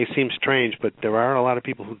it may seem strange, but there are a lot of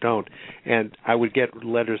people who don't. And I would get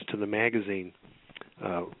letters to the magazine,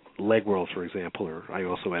 Leg World, for example, or I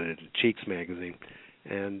also edited Cheeks magazine,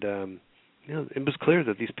 and it was clear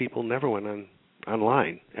that these people never went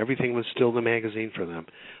online. Everything was still the magazine for them.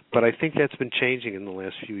 But I think that's been changing in the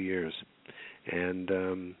last few years,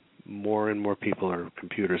 and more and more people are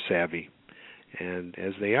computer savvy. And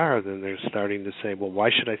as they are, then they're starting to say, well, why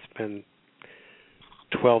should I spend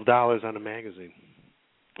 $12 on a magazine?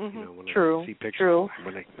 When True. I see pictures. True.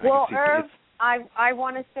 Well, Irv, I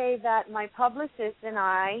want to say that my publicist and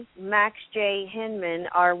I, Max J. Hinman,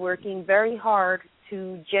 are working very hard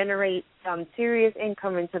to generate some serious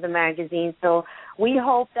income into the magazine. So we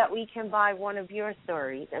hope that we can buy one of your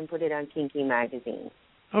stories and put it on Kinky Magazine.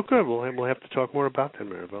 Oh, good. Well, we'll have to talk more about that,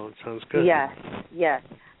 Maribel. It sounds good. Yes.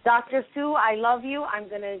 Dr. Sue, I love you. I'm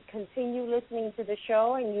going to continue listening to the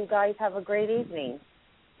show, and you guys have a great evening.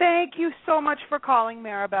 Thank you so much for calling,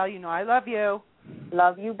 Maribel. I love you.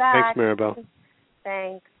 Love you back. Thanks, Maribel.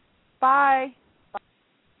 Thanks. Bye.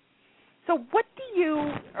 So what do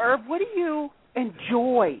you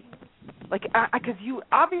enjoy? Because you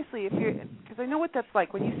obviously, because I know what that's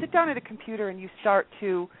like when you sit down at a computer and you start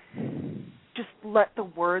to just let the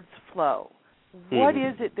words flow. What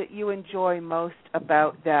is it that you enjoy most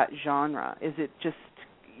about that genre? Is it just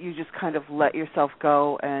you just kind of let yourself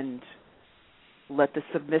go and let the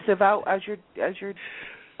submissive out as you're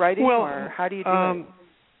writing, or how do you do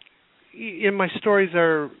it? In my stories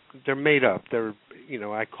they're made up. They're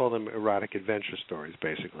I call them erotic adventure stories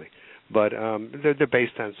basically, but they're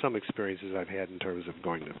based on some experiences I've had in terms of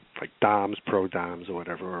going to DOMs, pro DOMs, or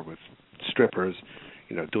whatever, or with strippers,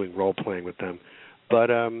 doing role playing with them, but.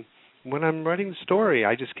 When I'm writing the story,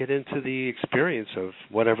 I just get into the experience of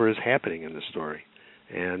whatever is happening in the story.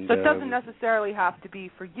 And so it doesn't necessarily have to be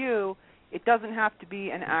for you. It doesn't have to be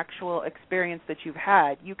an actual experience that you've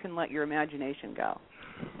had. You can let your imagination go.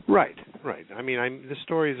 Right. I mean, the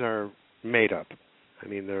stories are made up. I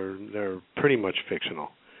mean, they're pretty much fictional,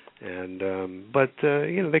 and but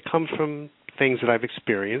they come from things that I've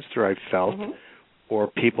experienced or I've felt, or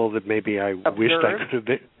people that maybe I wished I could have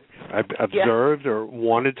been. I've observed or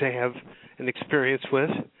wanted to have an experience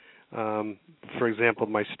with. For example,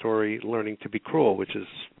 my story, Learning to Be Cruel, which has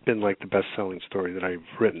been the best-selling story that I've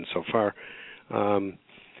written so far.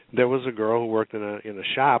 There was a girl who worked in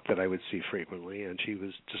a shop that I would see frequently, and she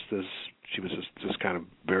was just this kind of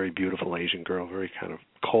very beautiful Asian girl, very kind of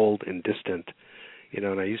cold and distant,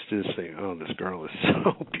 and I used to just think, oh, this girl is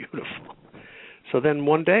so beautiful. So then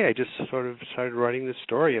one day I just sort of started writing this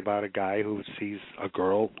story about a guy who sees a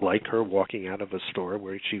girl like her walking out of a store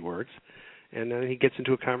where she works, and then he gets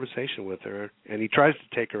into a conversation with her, and he tries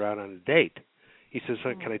to take her out on a date. He says,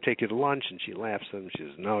 can I take you to lunch? And she laughs at him. She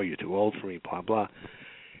says, no, you're too old for me, blah, blah.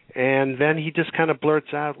 And then he just kind of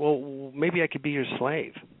blurts out, well, maybe I could be your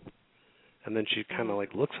slave. And then she kind of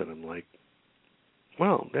looks at him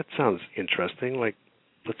well, that sounds interesting.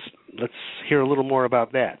 Let's hear a little more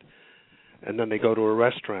about that. And then they go to a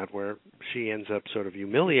restaurant where she ends up sort of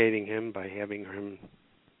humiliating him by having him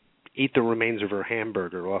eat the remains of her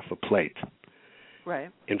hamburger off a plate, right,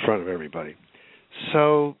 in front of everybody.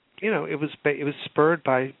 So it was spurred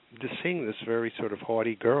by just seeing this very sort of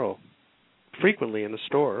haughty girl frequently in the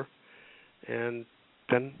store, and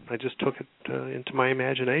then I just took it into my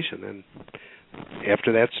imagination. And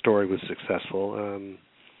after that story was successful,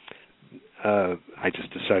 I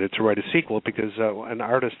just decided to write a sequel because an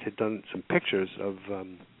artist had done some pictures of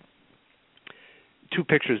 2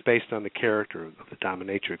 pictures based on the character of the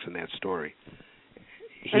dominatrix in that story.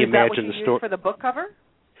 He and imagined is that what you the story used for the book cover?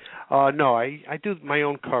 No, I do my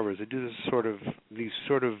own covers. I do these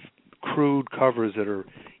sort of crude covers that are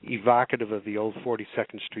evocative of the old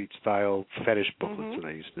 42nd Street style fetish booklets that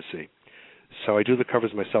I used to see. So I do the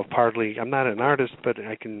covers myself. Partly, I'm not an artist, but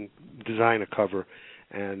I can design a cover,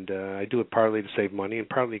 and I do it partly to save money, and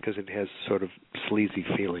partly because it has sort of sleazy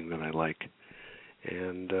feeling that I like,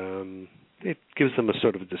 and it gives them a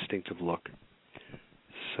sort of a distinctive look.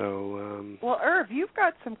 So, well, Irv, you've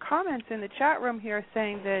got some comments in the chat room here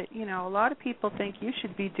saying that a lot of people think you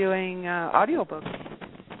should be doing audiobooks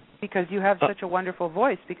because you have such a wonderful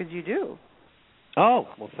voice. Because you do. Oh,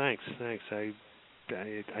 well, thanks. I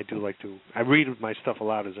do like to. I read my stuff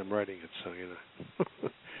aloud as I'm writing it, so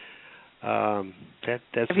that's.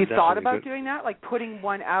 Have you thought about good. doing that, like putting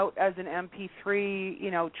one out as an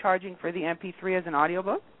MP3? Charging for the MP3 as an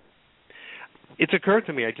audiobook? It's occurred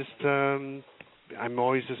to me. I just. I'm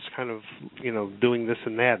always just kind of, doing this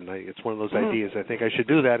and that, and it's one of those ideas. I think I should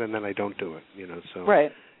do that, and then I don't do it. So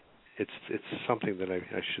right. It's something that I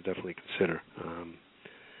should definitely consider.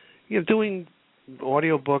 Doing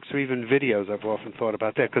audiobooks or even videos. I've often thought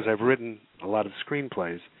about that because I've written a lot of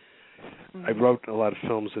screenplays. I wrote a lot of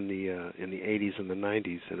films in the 80s and the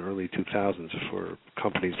 90s and early 2000s for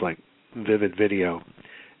companies like Vivid Video,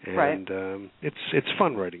 and it's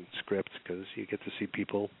fun writing scripts because you get to see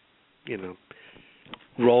people,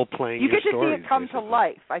 role-playing your stories. You get to stories, see it come basically. to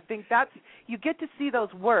life. I think you get to see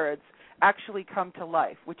those words actually come to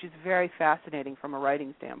life, which is very fascinating from a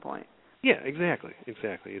writing standpoint. Yeah, exactly. It's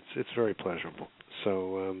very pleasurable.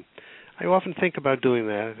 So I often think about doing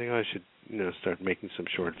that. I think I should, start making some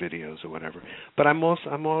short videos or whatever. But I'm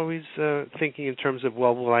always thinking in terms of,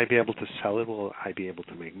 well, will I be able to sell it? Will I be able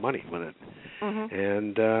to make money with it?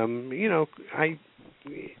 And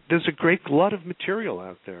there's a great glut of material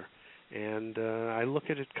out there. And I look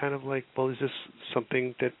at it kind of like, well, is this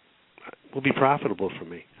something that will be profitable for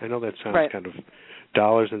me? I know that sounds kind of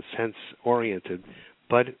dollars and cents oriented,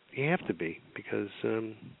 but you have to be because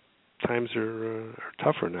times are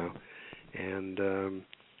tougher now. And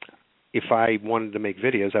if I wanted to make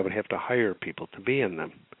videos, I would have to hire people to be in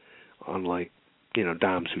them, unlike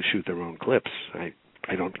doms who shoot their own clips.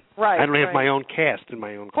 I don't have my own cast and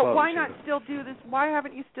my own clothes. But why not still do this? Why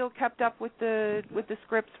haven't you still kept up with the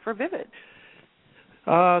scripts for Vivid?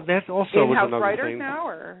 That also was another writers thing. now,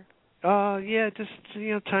 or? Yeah, just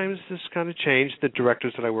times just kind of changed. The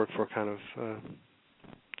directors that I work for kind of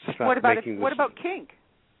stopped making this. What about Kink?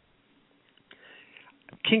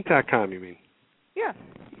 Kink.com, you mean? Yeah.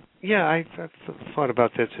 Yeah, I've thought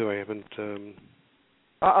about that too. I haven't.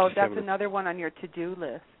 That's another one on your to-do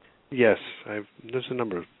list. Yes, there's a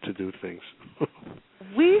number of to-do things.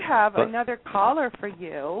 We have another caller for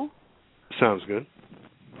you. Sounds good.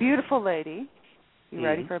 Beautiful lady. You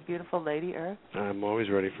ready for a beautiful lady, Earth? I'm always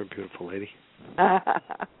ready for a beautiful lady.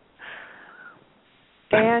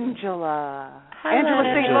 Angela. Hello. Angela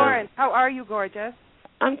St. Lawrence. How are you, gorgeous?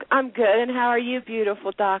 I'm good, and how are you,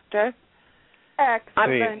 beautiful doctor?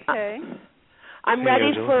 Excellent. I'm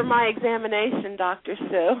ready for my examination, Dr.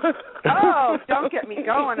 Sue. Oh, don't get me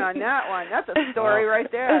going on that one. That's a story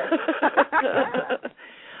right there.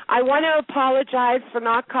 I want to apologize for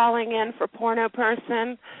not calling in for Porno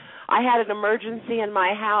Person. I had an emergency in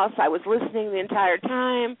my house. I was listening the entire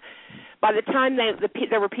time. By the time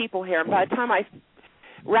there were people here, and by the time I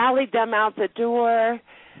rallied them out the door,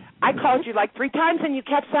 I called you like 3 times, and you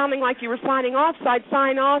kept sounding like you were signing off, so I'd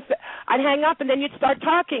sign off. I'd hang up, and then you'd start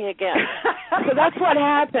talking again. So that's what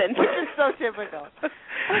happened. Which is so typical.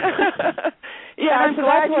 Yeah, I'm so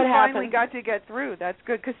glad that's what you happened. finally got to get through. That's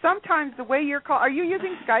good, because sometimes the way you're called, are you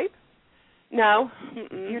using Skype? No.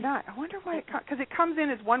 You're not. I wonder why because it comes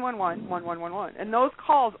in as 111-1111, and those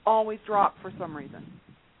calls always drop for some reason.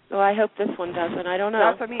 Well, I hope this one doesn't. I don't know.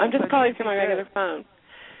 That's what I mean. I'm just calling through my regular phone.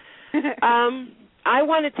 I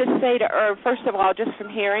wanted to say to Irv, first of all, just from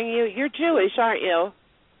hearing you, you're Jewish, aren't you?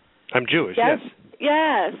 I'm Jewish, yes.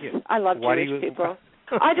 Yes. I love Why Jewish people.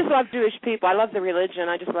 I just love Jewish people. I love the religion.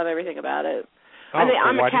 I just love everything about it.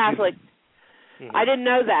 I'm a Catholic. I didn't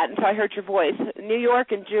know that until I heard your voice. New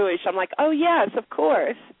York and Jewish. I'm like, oh, yes, of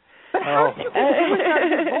course. But how do you get Jewish out of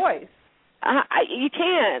your voice? You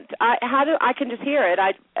can't. I can just hear it.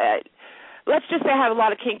 Let's just say I have a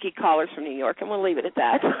lot of kinky callers from New York, and we'll leave it at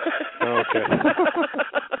that. Okay.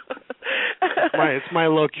 It's my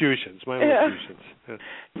locutions.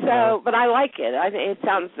 So, but I like it. I think it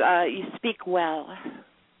sounds. You speak well.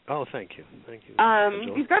 Oh, thank you.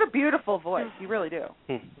 You've got a beautiful voice. You really do.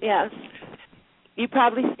 Yes. You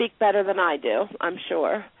probably speak better than I do, I'm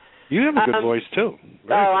sure. You have a good voice too.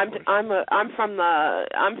 I'm from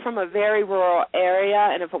a very rural area,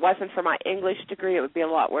 and if it wasn't for my English degree, it would be a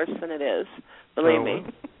lot worse than it is. Believe me.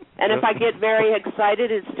 And if I get very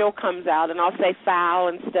excited, it still comes out, and I'll say foul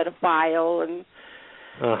instead of file, and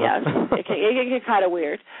yes, it can get kind of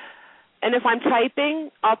weird. And if I'm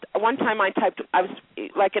typing, one time I was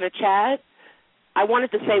like in a chat. I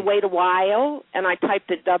wanted to say wait a while, and I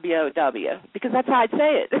typed it WOW because that's how I'd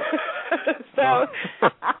say it. So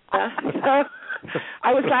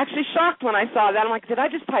I was actually shocked when I saw that. I'm like, did I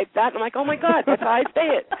just type that? And I'm like, oh, my God, that's how I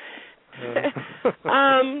say it.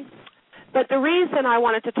 But the reason I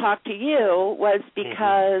wanted to talk to you was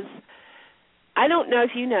because I don't know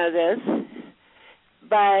if you know this,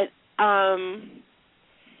 but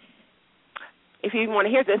if you want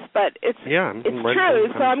to hear this, but it's true,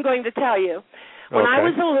 so I'm going to tell you. When I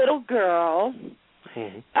was a little girl,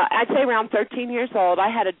 I'd say around 13 years old, I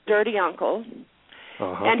had a dirty uncle,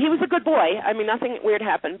 and he was a good boy. I mean, nothing weird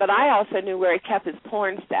happened, but I also knew where he kept his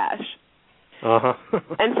porn stash.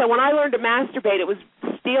 And so when I learned to masturbate, it was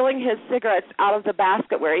stealing his cigarettes out of the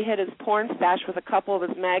basket where he hid his porn stash with a couple of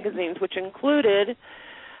his magazines, which included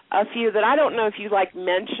a few that I don't know if you like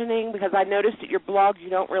mentioning, because I noticed at your blog you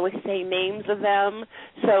don't really say names of them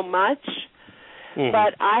so much.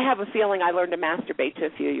 But I have a feeling I learned to masturbate to a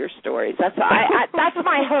few of your stories. That's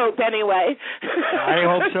my hope anyway. I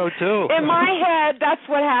hope so too. In my head, that's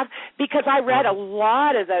what happened, because I read a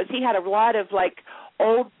lot of those. He had a lot of like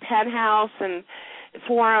old Penthouse and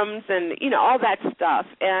forums and all that stuff.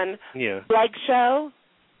 And Leg Show.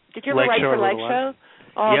 Did you ever write for Leg Show?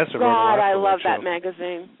 Oh, yes, God, I love that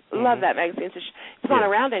magazine. Love that magazine. It's not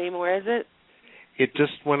around anymore, is it? It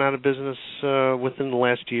just went out of business within the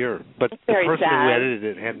last year. But the person who edited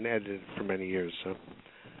it hadn't edited it for many years. So,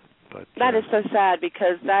 but that is so sad,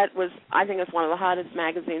 because that was, I think, it's one of the hottest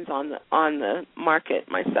magazines on the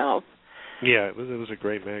market myself. Yeah, it was a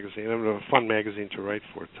great magazine. It was a fun magazine to write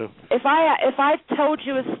for too. If I told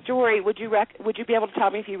you a story, would you be able to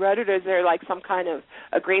tell me if you wrote it, or is there like some kind of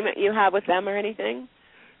agreement you have with them or anything?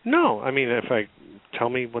 No, I mean, if I tell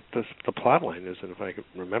me what the plot line is, and if I can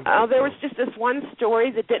remember. Oh, there was just this one story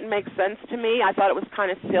that didn't make sense to me. I thought it was kind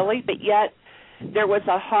of silly, but yet there was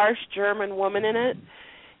a harsh German woman in it,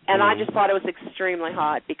 and I just thought it was extremely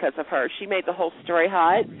hot because of her. She made the whole story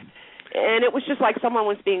hot, and it was just like someone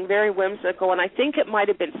was being very whimsical, and I think it might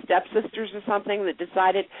have been stepsisters or something that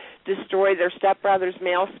decided to destroy their stepbrother's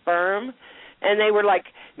male sperm, and they were like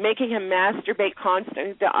making him masturbate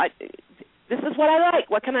constantly. This is what I like.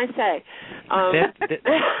 What can I say?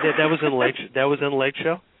 That was in Lake. That was in Lake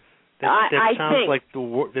Show. That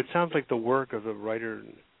sounds like the work of the writer,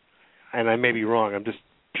 and I may be wrong. I'm just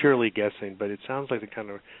purely guessing, but it sounds like the kind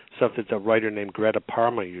of stuff that a writer named Greta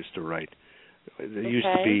Parma used to write. It used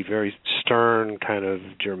to be very stern, kind of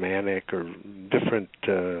Germanic or different.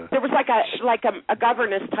 There was like a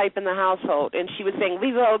governess type in the household, and she was saying,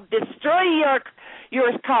 "We will destroy your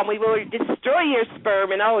cum. We will destroy your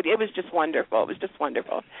sperm." And it was just wonderful. It was just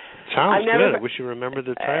wonderful. Sounds good. I wish you remembered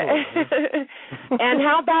the title. And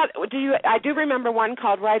how about I do remember one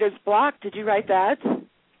called Writer's Block. Did you write that?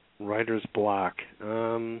 Writer's Block.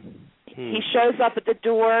 He shows up at the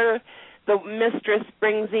door. The mistress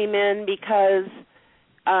brings him in because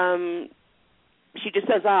she just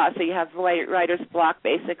says, so you have writer's block,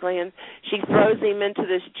 basically, and she throws him into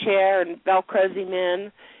this chair and Velcros him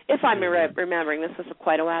in. If I'm remembering, this was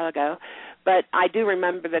quite a while ago, but I do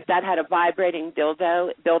remember that had a vibrating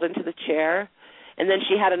dildo built into the chair, and then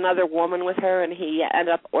she had another woman with her, and he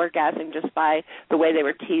ended up orgasming just by the way they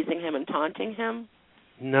were teasing him and taunting him.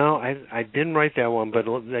 No, I didn't write that one, but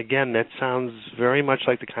again, that sounds very much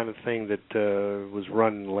like the kind of thing that was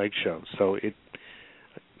run in the Lake Show. So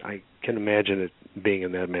I can imagine it being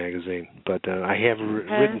in that magazine. But I have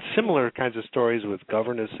written similar kinds of stories with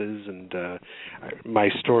governesses, and my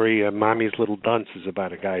story, Mommy's Little Dunce, is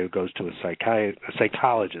about a guy who goes to a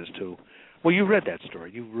psychologist who. Well, you read that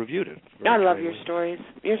story. You reviewed it. I love your stories.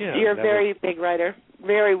 You're a very big writer.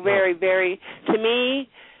 Very, very, very. To me,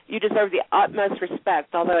 You deserve the utmost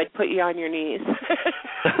respect, although I'd put you on your knees.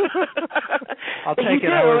 I'll take it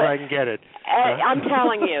however I can get it. I'm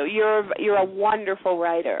telling you, you're a wonderful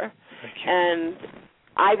writer. Thank you. And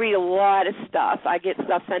I read a lot of stuff. I get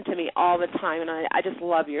stuff sent to me all the time, and I just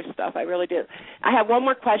love your stuff. I really do. I have one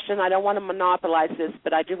more question. I don't want to monopolize this,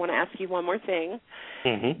 but I do want to ask you one more thing.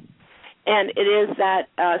 Mm-hmm. And it is that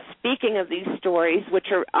speaking of these stories, which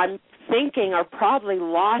I'm thinking are probably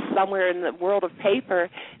lost somewhere in the world of paper,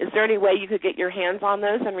 is there any way you could get your hands on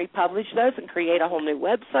those and republish those and create a whole new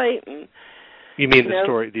website? And you mean the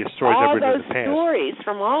stories I've written in the past? All those stories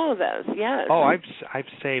from all of those, yes. Oh, I've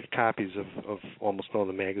saved copies of almost all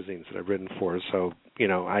the magazines that I've written for. So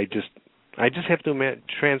I just have to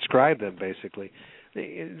transcribe them basically.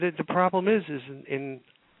 The problem is in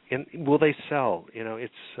will they sell?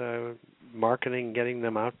 It's marketing, getting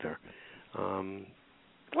them out there.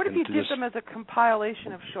 What if you did them as a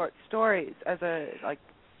compilation of short stories, as a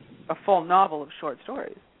full novel of short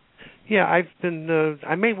stories? Yeah, I've been.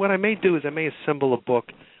 What I may do is I may assemble a book,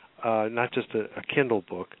 not just a Kindle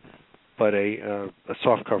book, but a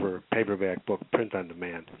softcover paperback book, print on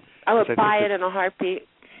demand. I would buy it in a heartbeat.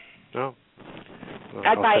 No, well,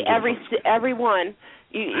 I'd buy every one.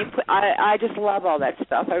 I just love all that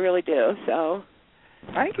stuff. I really do. So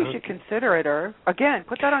I think you should consider it, or again,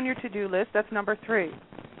 put that on your to-do list. That's number 3.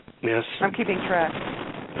 Yes, I'm keeping track.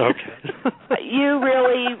 Okay. You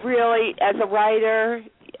really, as a writer,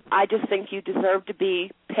 I just think you deserve to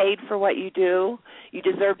be paid for what you do. You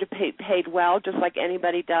deserve to be paid well, just like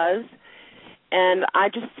anybody does. And I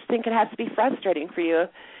just think it has to be frustrating for you.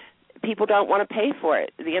 People don't want to pay for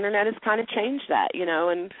it. The Internet has kind of changed that,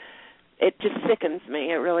 and it just sickens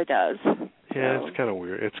me. It really does. Yeah, so. It's kind of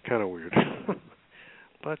weird.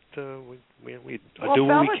 But we do what we can.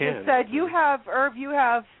 Well, just said you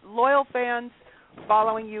have loyal fans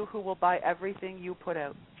following you who will buy everything you put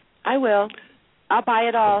out. I will. I'll buy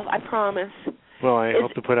it all. I promise. Well, I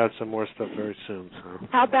hope to put out some more stuff very soon. So.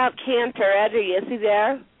 How about Cantor? Eddie, is he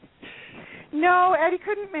there? No, Eddie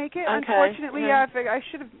couldn't make it. Okay. Unfortunately, I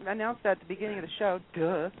should have announced that at the beginning of the show.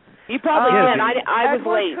 Duh. You probably did. I was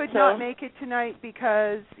Edward late. Could not make it tonight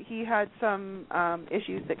because he had some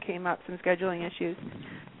issues that came up, some scheduling issues.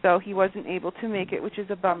 So he wasn't able to make it, which is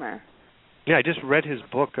a bummer. Yeah, I just read his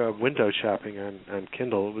book, Window Shopping, on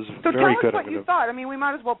Kindle. It was so very good. So tell us what you thought. I mean, we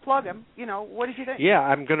might as well plug him. What did you think? Yeah,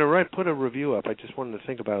 I'm going to put a review up. I just wanted to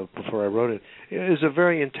think about it before I wrote it. It was a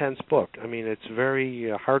very intense book. I mean, it's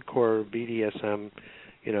very hardcore BDSM.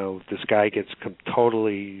 This guy gets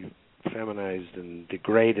totally feminized and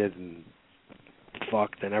degraded and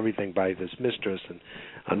fucked and everything by this mistress, and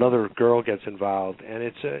another girl gets involved, and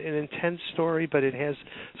it's an intense story, but it has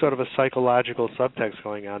sort of a psychological subtext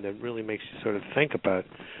going on that really makes you sort of think about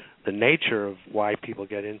the nature of why people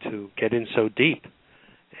get in so deep.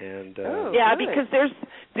 And because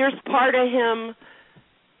there's part of him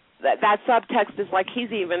that subtext is like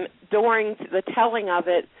he's even during the telling of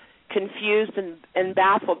it confused and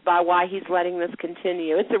baffled by why he's letting this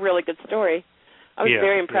continue. It's a really good story. I was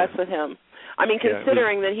very impressed with him. I mean,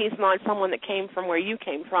 considering that he's not someone that came from where you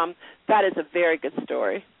came from, that is a very good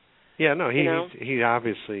story. Yeah, no, he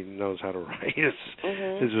obviously knows how to write.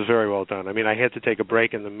 This was very well done. I mean, I had to take a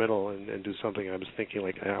break in the middle and do something. I was thinking,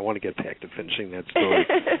 I want to get back to finishing that story.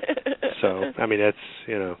 So, I mean,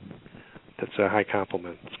 that's a high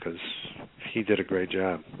compliment because he did a great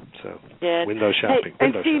job. So, Window Shopping.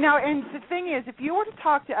 And the thing is, if you were to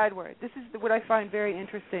talk to Edward, this is what I find very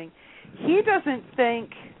interesting. He doesn't think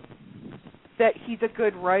that he's a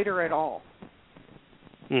good writer at all.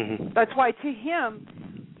 Mm-hmm. That's why to him,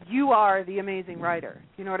 you are the amazing writer.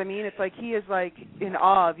 You know what I mean? It's like he is in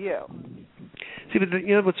awe of you. See,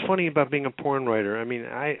 but what's funny about being a porn writer? I mean,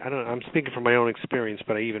 I don't. I'm speaking from my own experience,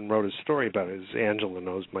 but I even wrote a story about it. As Angela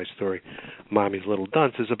knows, my story, "Mommy's Little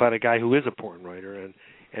Dunce," is about a guy who is a porn writer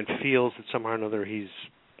and feels that somehow or another he's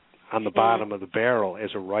on the bottom of the barrel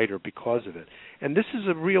as a writer because of it. And this is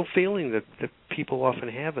a real feeling that people often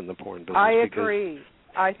have in the porn business. I agree.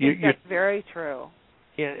 I think that's very true.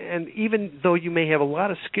 Yeah, and even though you may have a lot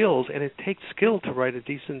of skills, and it takes skill to write a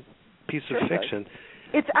decent piece of fiction.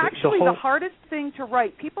 It's actually the hardest thing to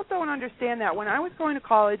write. People don't understand that. When I was going to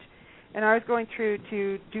college and I was going through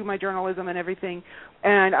to do my journalism and everything,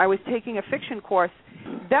 and I was taking a fiction course,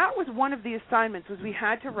 that was one of the assignments, was we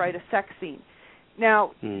had to write a sex scene.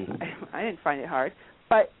 Now, I didn't find it hard,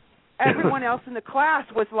 but everyone else in the class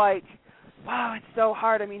was like, wow, it's so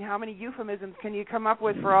hard. I mean, how many euphemisms can you come up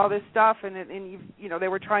with for all this stuff? And they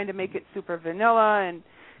were trying to make it super vanilla, and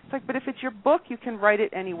it's like, but if it's your book, you can write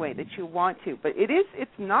it any way that you want to. But it's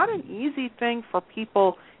not an easy thing for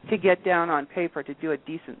people to get down on paper to do a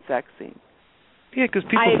decent sex scene. Yeah, because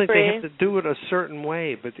people think agree. they have to do it a certain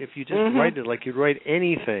way, but if you just write it like you'd write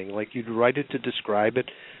anything, like you'd write it to describe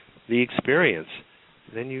it, the experience,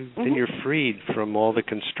 then you're freed from all the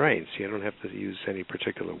constraints. You don't have to use any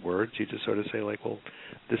particular words. You just sort of say like, well,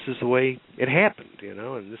 this is the way it happened,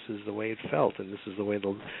 and this is the way it felt, and this is the way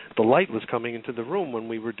the light was coming into the room when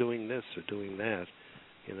we were doing this or doing that,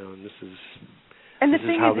 and this is. And the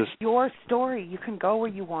thing is, it's your story. You can go where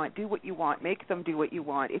you want, do what you want, make them do what you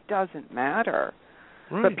want. It doesn't matter.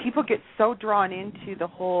 Right. But people get so drawn into the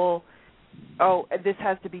whole, this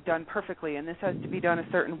has to be done perfectly, and this has to be done a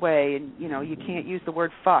certain way, and, you can't use the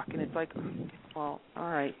word fuck. And it's like, well,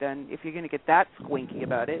 all right, then, if you're going to get that squinky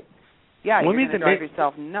about it, you're going to drive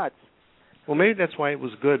yourself nuts. Well, maybe that's why it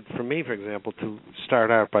was good for me, for example, to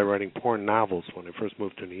start out by writing porn novels when I first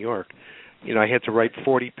moved to New York. I had to write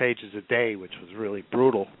 40 pages a day, which was really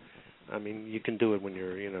brutal. I mean, you can do it when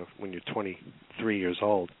you're, when you're 23 years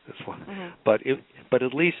old. That's why. But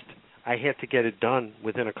at least I had to get it done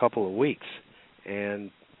within a couple of weeks, and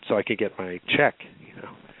so I could get my check,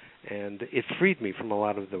 And it freed me from a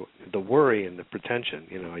lot of the worry and the pretension.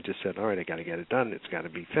 I just said, all right, I got to get it done. It's got to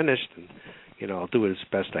be finished, and I'll do it as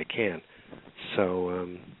best I can. So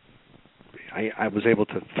I was able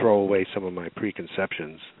to throw away some of my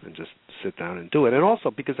preconceptions and just sit down and do it. And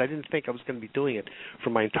also because I didn't think I was going to be doing it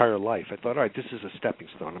for my entire life. I thought, all right, this is a stepping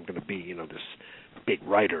stone. I'm going to be, this big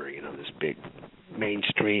writer, this big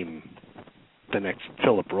mainstream, the next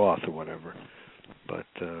Philip Roth or whatever. But,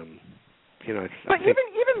 I think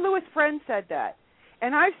even Louis Friend said that.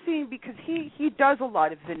 And I've seen, because he does a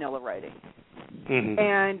lot of vanilla writing.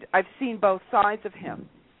 And I've seen both sides of him.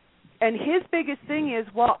 And his biggest thing is,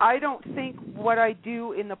 well, I don't think what I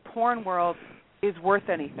do in the porn world is worth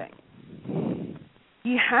anything.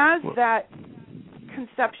 He has that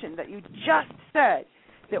conception that you just said,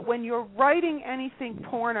 that when you're writing anything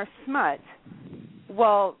porn or smut,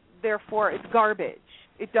 well, therefore it's garbage.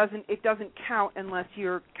 It doesn't count unless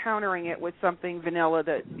you're countering it with something vanilla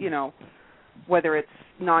that, whether it's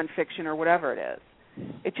nonfiction or whatever it is.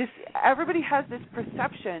 It just, everybody has this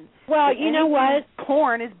perception. Well, you know what?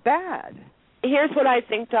 Porn is bad. Here's what I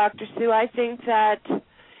think, Dr. Sue. I think that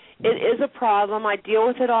it is a problem. I deal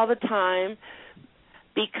with it all the time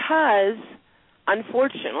because,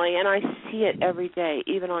 unfortunately, and I see it every day,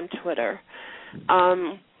 even on Twitter,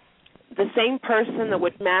 the same person that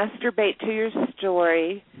would masturbate to your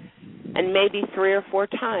story and maybe 3 or 4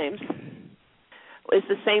 times is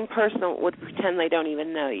the same person that would pretend they don't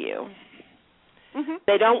even know you.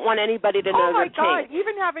 They don't want anybody to know their kink. Oh, my God,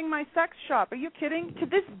 even having my sex shop. Are you kidding? To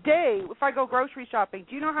this day, if I go grocery shopping,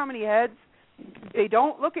 do you know how many heads? They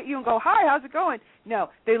don't look at you and go, hi, how's it going? No,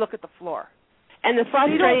 they look at the floor. And the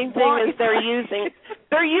frustrating thing is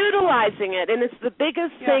they're utilizing it, and it's the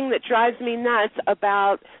biggest thing that drives me nuts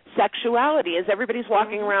about sexuality is everybody's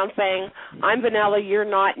walking around saying, I'm vanilla, you're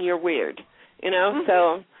not, and you're weird.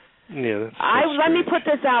 So let me put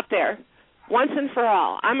this out there. Once and for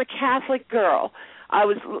all, I'm a Catholic girl. I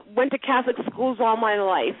went to Catholic schools all my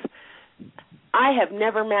life. I have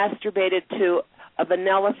never masturbated to a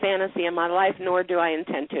vanilla fantasy in my life, nor do I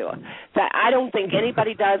intend to. I don't think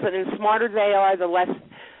anybody does it, and the smarter they are, the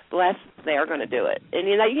less they are going to do it. And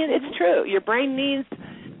it's true. Your brain needs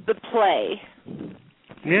the play.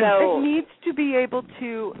 Yeah. So it needs to be able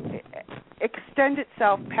to extend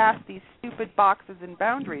itself past these stupid boxes and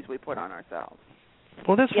boundaries we put on ourselves.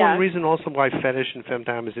 Well, that's one reason also why fetish and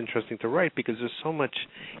FemDom is interesting to write, because there's so much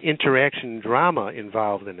interaction and drama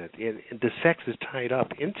involved in it. And the sex is tied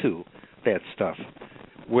up into that stuff.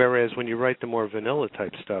 Whereas when you write the more vanilla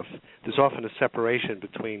type stuff, there's often a separation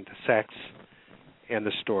between the sex and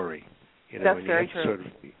the story. That's very true.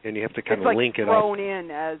 And you have to kind of link it up. It's like thrown in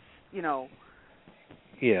as,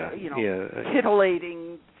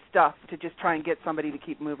 titillating stuff to just try and get somebody to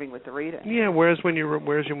keep moving with the reading. Yeah, whereas when you're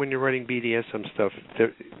writing BDSM stuff,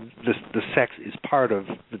 the sex is part of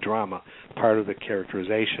the drama, part of the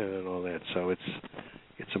characterization and all that. So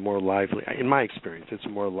it's a more lively, in my experience, it's a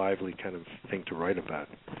more lively kind of thing to write about.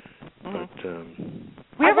 But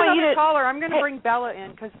we have another caller. I'm going to bring Bella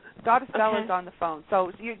in because Goddess Bella's on the phone.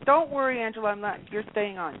 So you don't worry, Angela. You're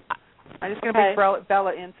staying on. I'm just going to bring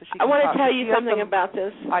Bella in so she can I want talk. to tell you something about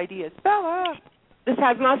this. Ideas. Bella! This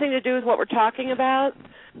has nothing to do with what we're talking about,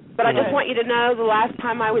 but I just want you to know the last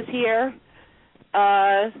time I was here,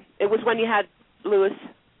 it was when you had Louis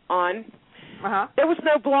on. There was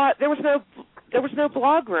no blog. There was no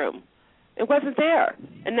blog room. It wasn't there,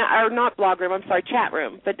 and now, or not blog room. I'm sorry, chat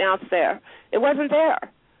room. But now it's there. It wasn't there.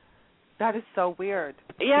 That is so weird.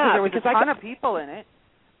 Yeah, because there was a ton of people in it.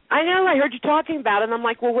 I know. I heard you talking about it, and I'm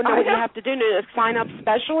like, well, what do you have to do to sign up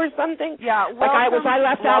special or something? Yeah. Like, was I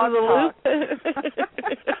left out of the loop?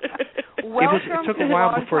 It took a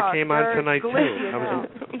while before it came on tonight too.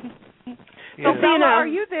 So Bella, are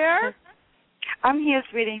you there? I'm here,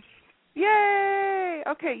 sweetie. Yay!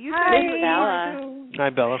 Okay, you Hi, Bella. Hi,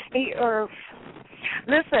 Bella. Hey, Irv.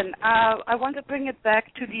 Listen, I want to bring it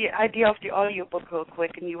back to the idea of the audiobook real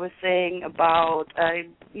quick. And you were saying about,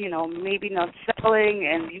 maybe not selling,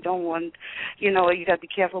 and you don't want, you got to be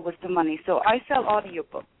careful with the money. So I sell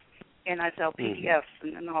audiobooks, and I sell PDFs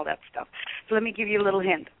and all that stuff. So let me give you a little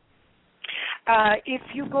hint. If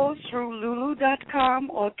you go through lulu.com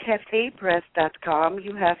or cafepress.com,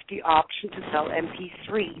 you have the option to sell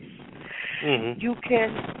MP3s. Mm-hmm. You can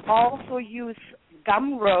also use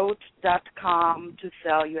gumroad.com to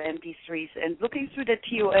sell your MP3s. And looking through the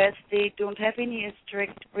TOS, they don't have any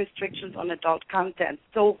strict restrictions on adult content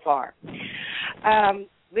so far.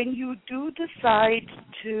 When you do decide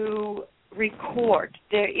to record,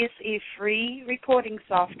 there is a free recording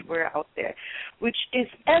software out there, which is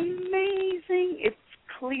amazing. It's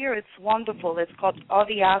clear. It's wonderful. It's called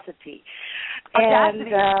Audacity.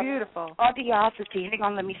 Audacity is beautiful. Audacity. Hang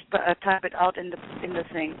on, let me type it out in the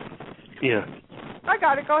thing. Yeah. I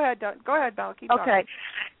got it. Go ahead, Bella. Keep talking. Okay.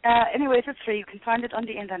 Anyways, it's free. You can find it on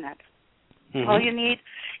the internet. Mm-hmm. All you need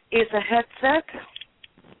is a headset,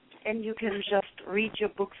 and you can just read your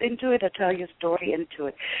books into it or tell your story into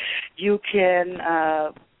it. You can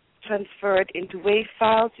transfer it into WAV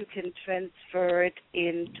files. You can transfer it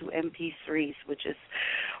into MP3s, which is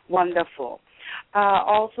wonderful.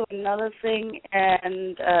 Also, another thing,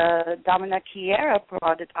 and Domina Chiara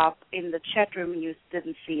brought it up in the chat room, you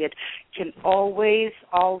didn't see it, can always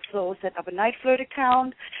also set up a Night Flirt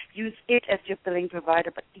account, use it as your billing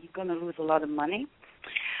provider, but you're going to lose a lot of money.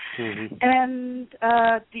 Mm-hmm. And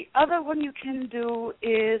the other one you can do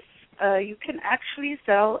is you can actually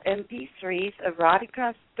sell MP3s,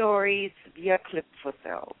 erotica stories via Clip for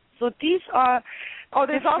Sale. So these are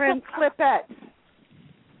there's also Clipettes.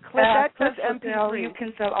 Clipette does MP3. You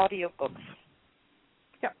can sell audiobooks.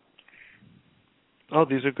 Yeah. Oh,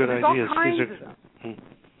 these are good there's ideas. All kinds of them.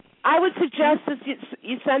 I would suggest that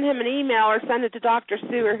you send him an email or send it to Dr.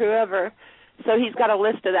 Sue or whoever, so he's got a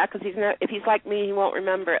list of that, because if he's like me, he won't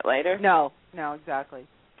remember it later. No, exactly.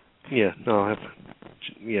 Yeah, no, I'll have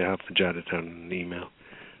to jot it down in an email.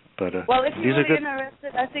 But well, if you're really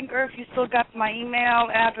interested, I think, Irv, you still got my email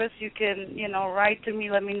address. You can, write to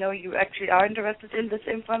me. Let me know you actually are interested in this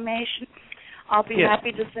information. I'll be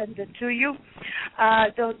happy to send it to you.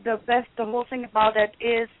 The whole thing about that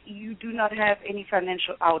is you do not have any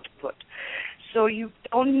financial output. So you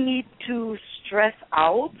don't need to stress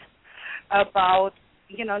out about,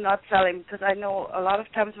 not selling, because I know a lot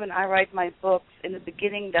of times when I write my books, in the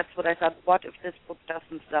beginning, that's what I thought, what if this book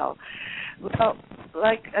doesn't sell? Well,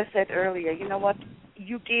 like I said earlier, you know what?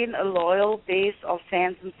 You gain a loyal base of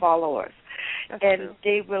fans and followers. That's and true.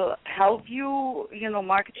 They will help you,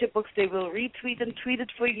 market your books. They will retweet and tweet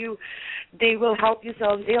it for you. They will help you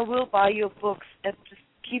sell. They will buy your books, and just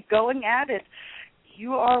keep going at it.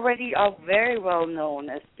 You already are very well known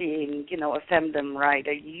as being, a FemDom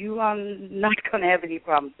writer. You are not going to have any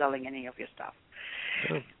problem selling any of your stuff.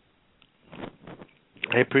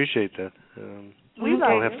 I appreciate that. We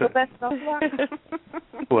love you. Best of luck.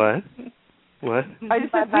 What? I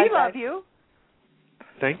just said we love you.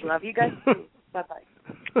 Thank you. Love you guys too.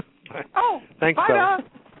 Bye-bye. Oh, thanks, bye, Bella.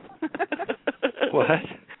 What?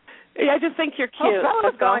 Yeah, I just think you're cute. Oh,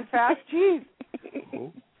 Bella's going fast. Jeez.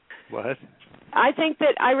 Oh, what?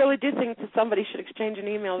 I really do think that somebody should exchange an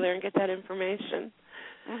email there and get that information.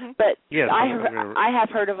 Mm-hmm. But yes, I have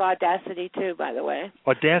heard of Audacity too, by the way.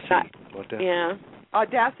 Audacity. Yeah.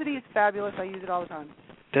 Audacity is fabulous. I use it all the time.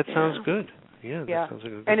 That sounds good. Yeah. That sounds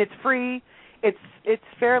good. And it's free. It's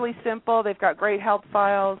fairly simple. They've got great help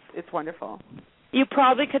files. It's wonderful. You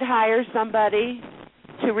probably could hire somebody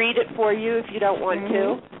to read it for you if you don't want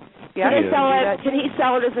to. Yeah. Can he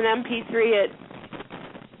sell it as an MP3 at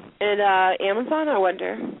Amazon, I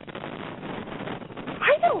wonder?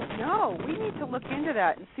 I don't know. We need to look into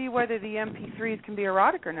that and see whether the MP3s can be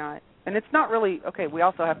erotic or not. And it's not really, we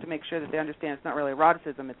also have to make sure that they understand it's not really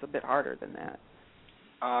eroticism. It's a bit harder than that.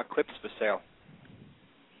 Clips for sale.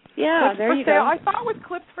 Yeah, clips there you sale. go. I thought with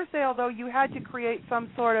clips for sale, though, you had to create some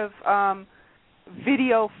sort of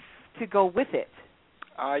video to go with it.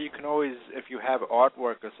 You can always, if you have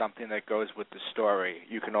artwork or something that goes with the story,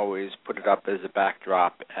 you can always put it up as a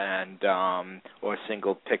backdrop and or a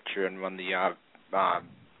single picture and run the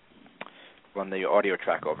audio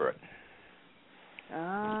track over it.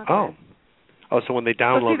 Okay. Oh, so when they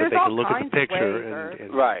download it, they can look at the picture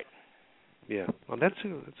and right. Yeah. Well, that's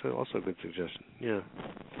also a good suggestion. Yeah.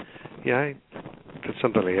 That's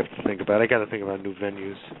something I have to think about. I got to think about new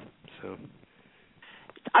venues. So.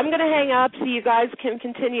 I'm going to hang up so you guys can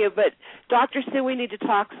continue, but Dr. Sue, we need to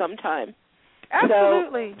talk sometime.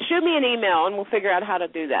 Absolutely. So shoot me an email, and we'll figure out how to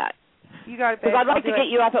do that. You got it, babe. Because I'd like to get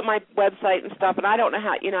you up at my website and stuff, and I don't know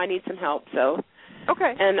how. I need some help. So.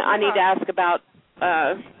 Okay. And I need to ask about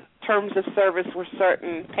terms of service with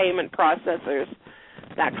certain payment processors,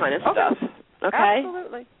 that kind of stuff. Okay?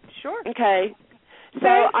 Absolutely. Sure. Okay. So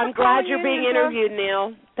I'm glad you're being interviewed,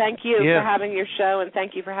 Neil. Thank you for having your show, and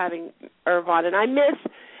thank you for having Irvon. And I miss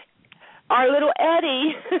our little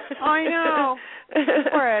Eddie. I know.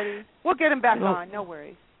 Poor Eddie. We'll get him back on. No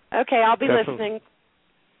worries. Okay, I'll be listening.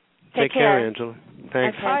 Take care, Angela.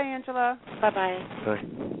 Thanks. Okay. Bye, Angela. Bye-bye. Bye.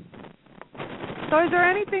 So is there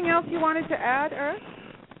anything else you wanted to add, Irv?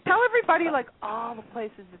 Tell everybody, all the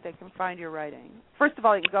places that they can find your writing. First of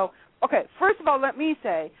all, you can go, first of all, let me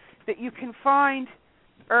say that you can find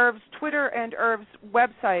Irv's Twitter and Irv's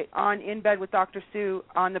website on In Bed with Dr. Sue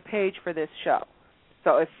on the page for this show.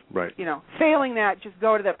 So if, failing that, just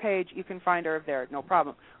go to that page. You can find Irv there, no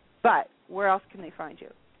problem. But where else can they find you?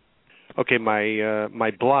 Okay,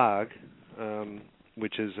 my blog,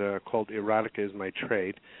 which is called Erotica is My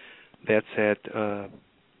Trade, that's at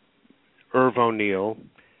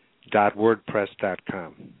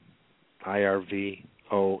irvoneil.wordpress.com,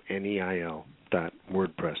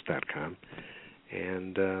 irvoneil.wordpress.com.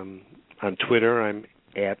 And on Twitter, I'm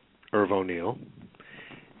at Irvoneil.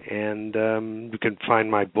 And you can find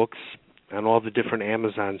my books on all the different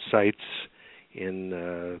Amazon sites in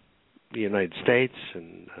the United States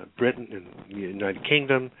and Britain and the United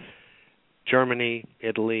Kingdom, Germany,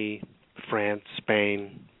 Italy, France,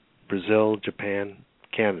 Spain, Brazil, Japan,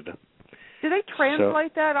 Canada. Do they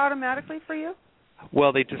translate that automatically for you?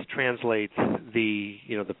 Well, they just translate the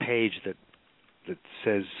page that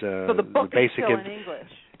says so the book is still in English.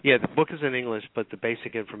 Yeah, the book is in English, but the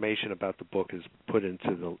basic information about the book is put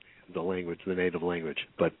into the language, the native language.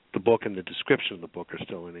 But the book and the description of the book are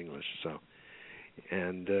still in English. So,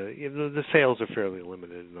 and the sales are fairly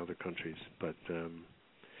limited in other countries. But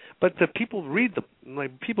the people read my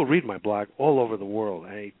blog all over the world.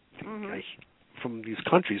 I from these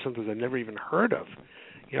countries, sometimes I've never even heard of.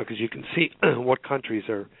 Because you can see what countries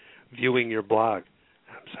are viewing your blog.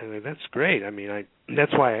 I'm saying that's great.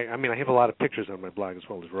 That's why I have a lot of pictures on my blog as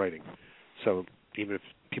well as writing. So even if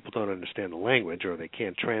people don't understand the language or they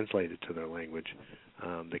can't translate it to their language,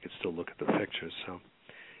 they can still look at the pictures. So,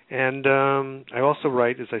 and I also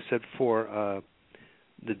write, as I said before,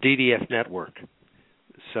 the DDF Network.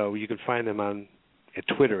 So you can find them at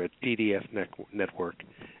Twitter at DDF Network,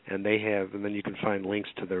 and then you can find links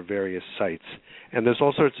to their various sites. And there's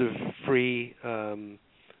all sorts of free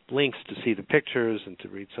links to see the pictures and to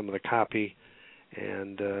read some of the copy.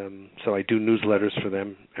 And so I do newsletters for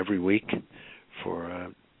them every week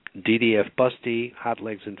for DDF Busty,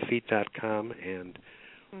 HotLegsAndFeet.com, and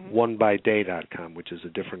OneByDay.com, which is a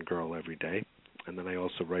different girl every day. And then I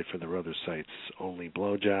also write for their other sites, Only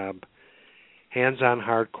Blowjob, Hands on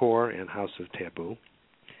Hardcore, and House of Taboo.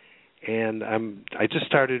 And I just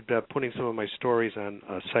started putting some of my stories on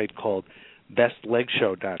a site called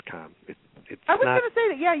BestLegShow.com. I was going to say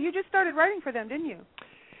that, you just started writing for them, didn't you?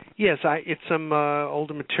 Yes, it's some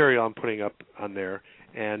older material I'm putting up on there,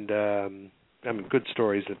 and good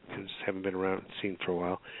stories that just haven't been seen for a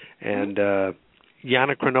while. And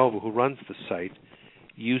Yana Kronova, who runs the site,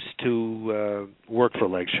 used to work for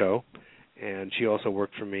Leg Show, and she also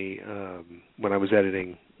worked for me when I was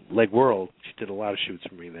editing Leg World. She did a lot of shoots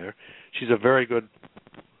for me there. She's a very good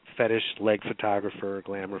fetish leg photographer,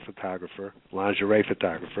 glamour photographer, lingerie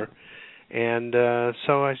photographer. And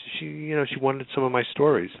so she wanted some of my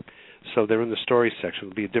stories. So they're in the stories section.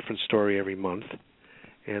 It'll be a different story every month.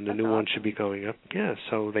 And the new one should be going up. Yeah,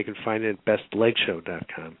 so they can find it at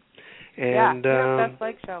bestlegshow.com. And Best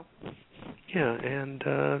Leg Show. Yeah, and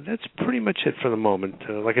that's pretty much it for the moment.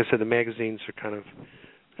 Like I said, the magazines are kind of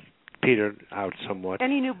petered out somewhat.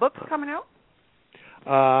 Any new books coming out?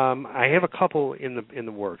 I have a couple in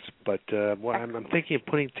the works, but what I'm thinking of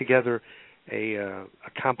putting together a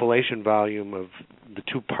compilation volume of the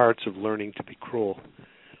two parts of Learning to Be Cruel,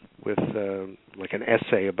 with like an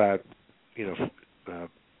essay about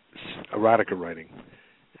erotica writing.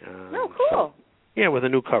 Cool. So, with a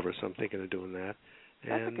new cover. So I'm thinking of doing that.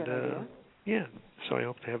 That's a good idea. Yeah, so I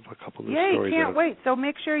hope to have a couple new Yay, stories. can't wait. So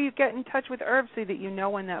make sure you get in touch with Irv so that you know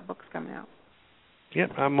when that book's coming out.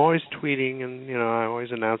 Yep, I'm always tweeting and I'm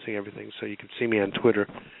always announcing everything, so you can see me on Twitter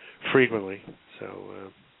frequently. So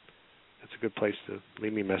that's a good place to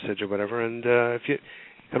leave me a message or whatever. And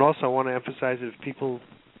also I want to emphasize that if people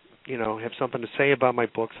have something to say about my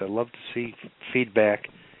books, I love to see feedback,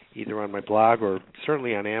 either on my blog or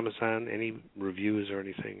certainly on Amazon. Any reviews or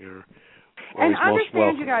anything are always and most welcome.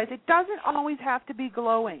 understand, you guys, it doesn't always have to be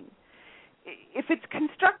glowing. If it's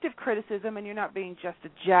constructive criticism and you're not being just a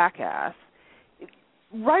jackass,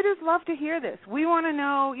 writers love to hear this. We want to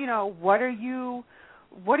know, what are you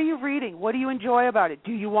reading? What do you enjoy about it?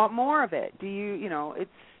 Do you want more of it? Do you,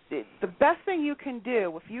 it's the best thing you can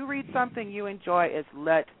do if you read something you enjoy is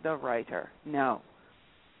let the writer know.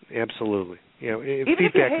 Absolutely. Even feedback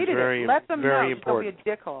if you hated is very, it, let them very know. important. Don't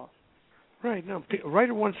be a dickhole. Right. No, a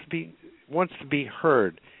writer wants to be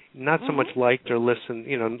heard, not so much liked or listened,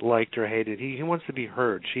 liked or hated. He wants to be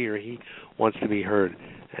heard. She or he wants to be heard.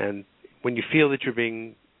 And when you feel that you're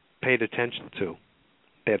being paid attention to,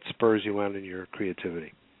 that spurs you on in your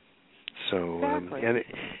creativity. So, exactly.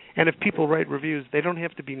 And if people write reviews, they don't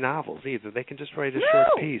have to be novels either. They can just write a short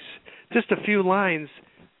piece. Just a few lines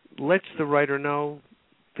lets the writer know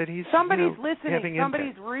that he's somebody's listening, having somebody's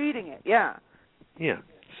impact. reading it. Yeah. Yeah.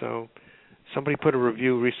 So somebody put a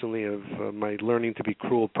review recently of my Learning to Be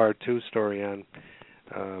Cruel Part 2 story on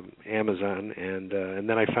Amazon, and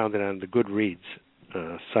then I found it on the Goodreads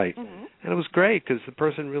site. Mm-hmm. And it was great because the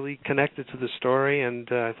person really connected to the story, and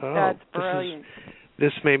I thought, that's brilliant.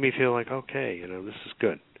 This made me feel like, okay, this is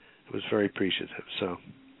good. It was very appreciative. So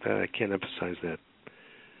I can't emphasize that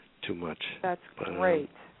too much. That's great.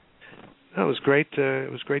 It was great. It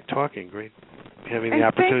was great talking. Great having the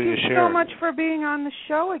opportunity to share. Thank you so much for being on the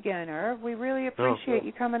show again, Irv. We really appreciate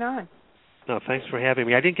you coming on. No, thanks for having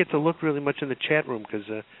me. I didn't get to look really much in the chat room because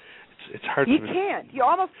it's hard. You can't. You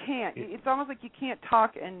almost can't. It's almost like you can't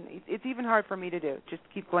talk, and it's even hard for me to do. Just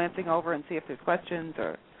keep glancing over and see if there's questions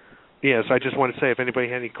or. Yes, I just want to say if anybody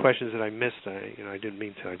had any questions that I missed, I didn't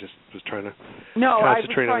mean to. I just was trying to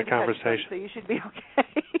concentrate on the conversation. So you should be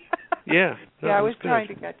okay. Yeah. No, I was good. trying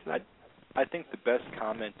to catch that. I think the best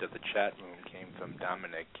comment of the chat room came from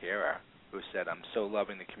Dominic Kara, who said, "I'm so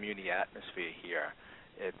loving the community atmosphere here.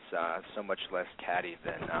 It's so much less catty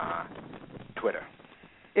than Twitter."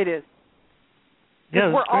 It is.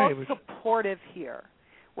 Yeah, we're all great. supportive here.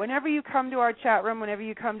 Whenever you come to our chat room, whenever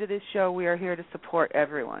you come to this show, we are here to support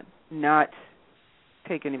everyone, not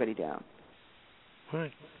take anybody down.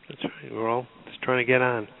 Right. That's right. We're all just trying to get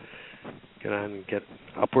on and get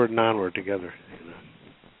upward and onward together.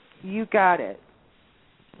 You got it.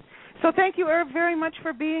 So thank you, Irv, very much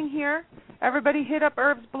for being here. Everybody hit up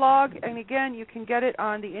Irv's blog, and again, you can get it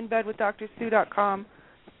on the InBedWithDrSue.com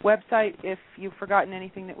website. If you've forgotten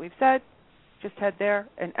anything that we've said, just head there,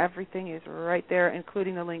 and everything is right there,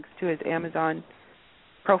 including the links to his Amazon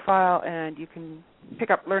profile, and you can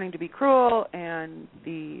pick up Learning to Be Cruel and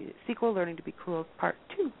the sequel, Learning to Be Cruel Part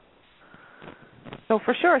 2. So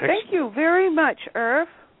for sure, thank you very much, Irv.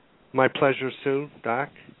 My pleasure, Sue, Doc,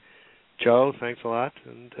 Joe, thanks a lot,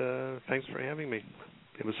 and thanks for having me.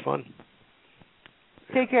 It was fun.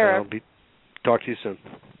 Take care. I'll talk to you soon.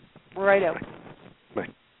 Right out. Bye.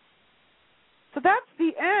 So that's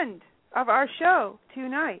the end of our show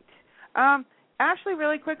tonight. Ashley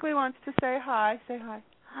really quickly wants to say hi. Say hi.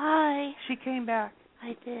 Hi. She came back.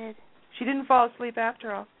 I did. She didn't fall asleep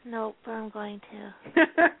after all. Nope, but I'm going to.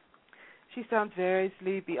 She sounds very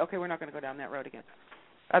sleepy. Okay, we're not going to go down that road again.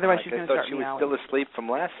 Otherwise, she's going to start meowing. I thought she was still asleep from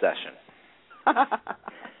last session.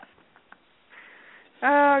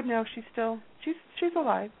 Oh no, she's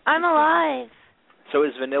alive. I'm alive. So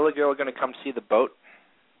is Vanilla Girl going to come see the boat?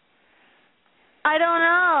 I don't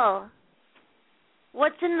know.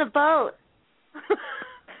 What's in the boat?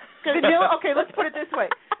 Vanilla. Okay, let's put it this way: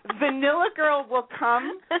 Vanilla Girl will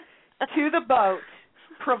come to the boat,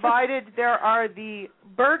 provided there are the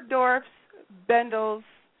Bergdorfs, Bendels.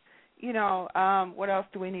 What else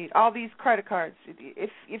do we need? All these credit cards.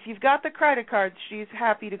 If you've got the credit cards, she's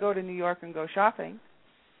happy to go to New York and go shopping.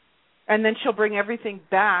 And then she'll bring everything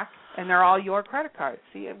back, and they're all your credit cards.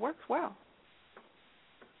 See, it works well.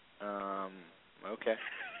 Okay.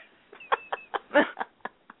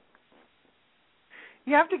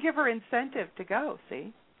 You have to give her incentive to go,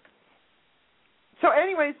 see? So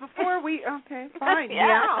anyways, before we... Okay, fine.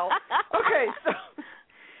 Yeah. Okay, so...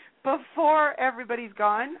 Before everybody's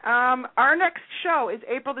gone, our next show is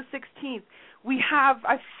April the 16th.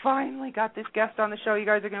 I finally got this guest on the show. You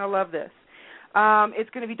guys are going to love this. It's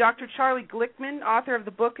going to be Dr. Charlie Glickman, author of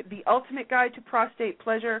the book, The Ultimate Guide to Prostate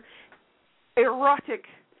Pleasure, Erotic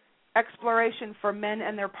Exploration for Men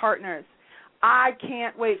and Their Partners. I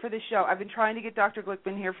can't wait for this show. I've been trying to get Dr.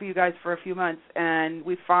 Glickman here for you guys for a few months, and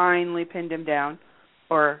we finally pinned him down.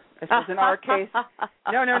 Or, I suppose in our case,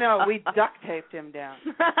 no, we duct taped him down.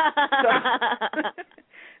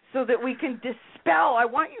 So that we can dispel. I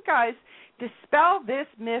want you guys dispel this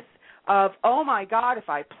myth of, oh my God, if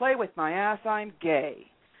I play with my ass, I'm gay.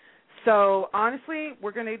 So honestly,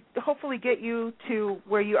 we're going to hopefully get you to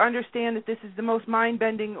where you understand that this is the most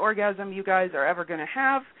mind-bending orgasm you guys are ever going to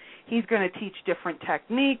have. He's going to teach different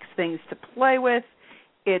techniques, things to play with.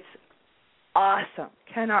 It's awesome.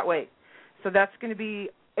 Cannot wait. So that's going to be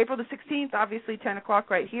April the 16th, obviously 10 o'clock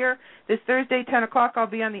right here. This Thursday, 10 o'clock, I'll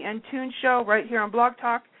be on the Entune Show right here on Blog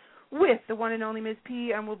Talk with the one and only Ms.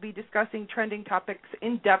 P, and we'll be discussing trending topics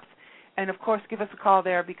in depth. And, of course, give us a call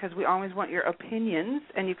there because we always want your opinions.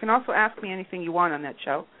 And you can also ask me anything you want on that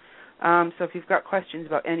show. So if you've got questions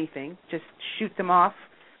about anything, just shoot them off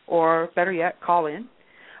or, better yet, call in.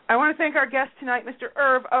 I want to thank our guest tonight, Mr.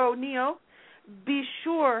 Irv O'Neill. Be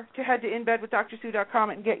sure to head to inbedwithdrsue.com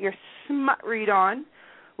and get your smut read on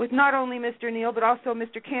with not only Mr. Neal but also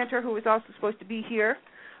Mr. Cantor, who is also supposed to be here.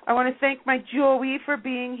 I want to thank my Joey for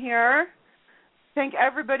being here. Thank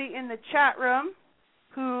everybody in the chat room.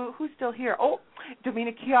 Who's still here? Oh,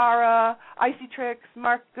 Domina Chiara, Icy Tricks,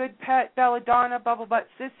 Mark Goodpet, Belladonna, Bubblebutt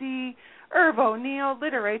Sissy, Irv O'Neill,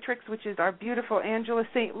 Literatrix, which is our beautiful Angela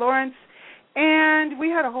St. Lawrence, and we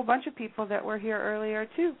had a whole bunch of people that were here earlier,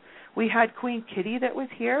 too. We had Queen Kitty that was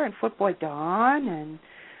here, and Footboy Dawn, and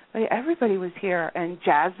everybody was here, and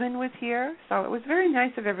Jasmine was here, so it was very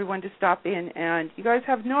nice of everyone to stop in, and you guys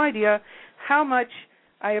have no idea how much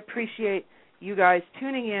I appreciate you guys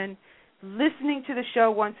tuning in, listening to the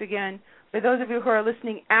show once again. For those of you who are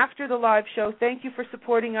listening after the live show, thank you for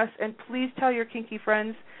supporting us, and please tell your kinky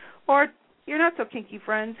friends or your not-so-kinky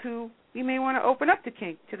friends who you may want to open up to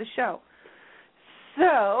kink to the show.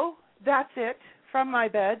 So that's it from my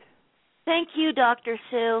bed. Thank you, Dr.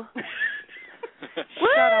 Sue.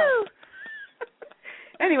 Shut up.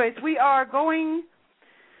 Anyways, we are going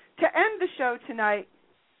to end the show tonight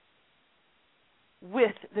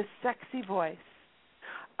with the sexy voice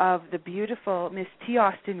of the beautiful Miss T.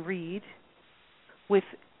 Austin Reed with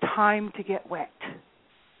Time to Get Wet.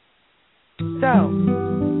 So,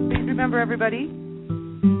 please remember, everybody,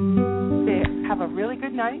 have a really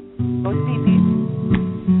good night. Go sleepy.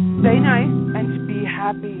 Stay nice and be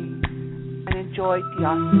happy. And enjoy T.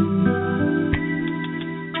 Austin.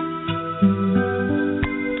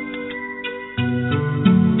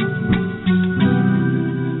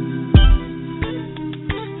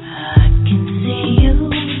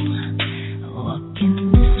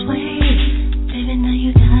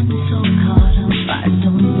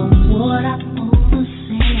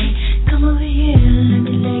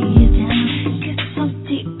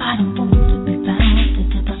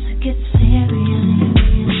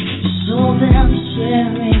 So that I'm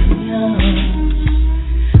sharing you.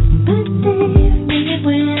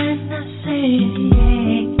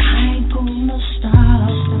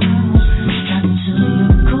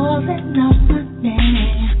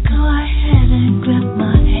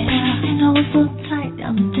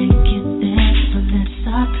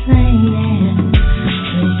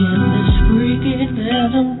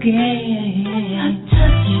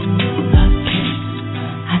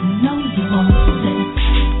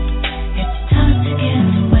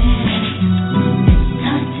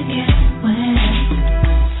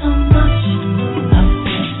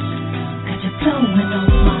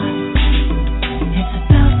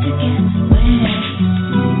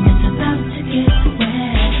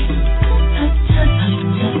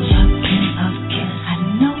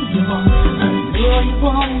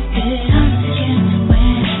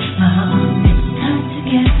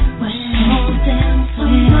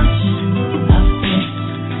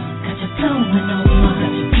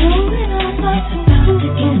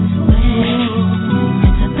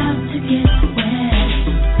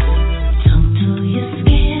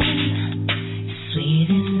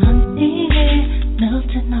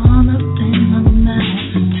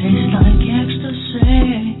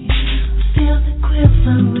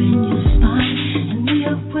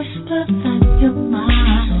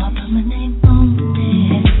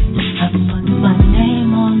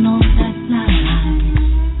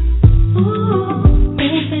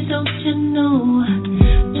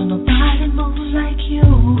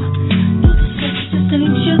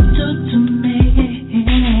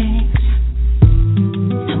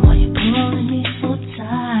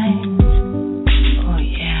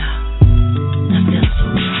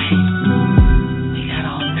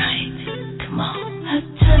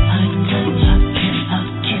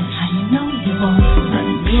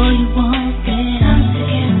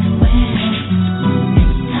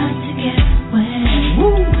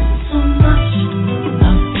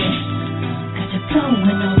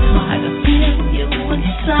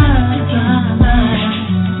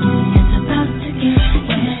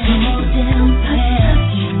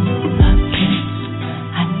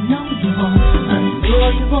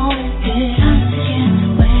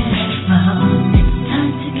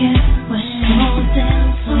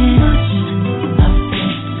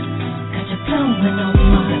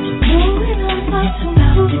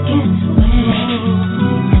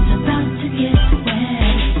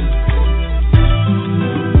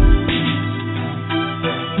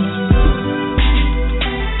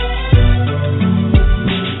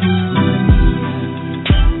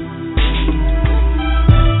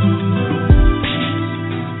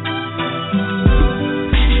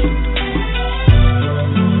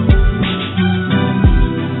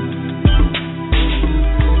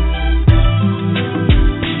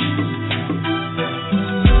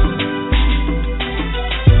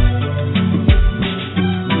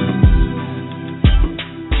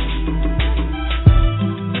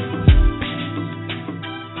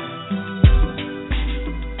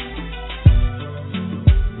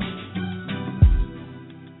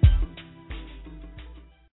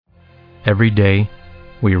 Every day,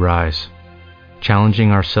 we rise,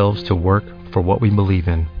 challenging ourselves to work for what we believe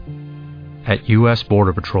in. At U.S.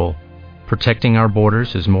 Border Patrol, protecting our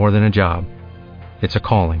borders is more than a job. It's a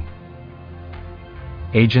calling.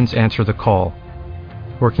 Agents answer the call,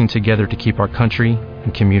 working together to keep our country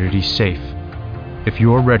and communities safe. If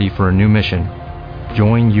you are ready for a new mission,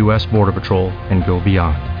 join U.S. Border Patrol and go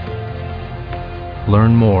beyond.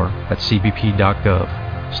 Learn more at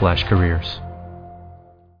cbp.gov/careers.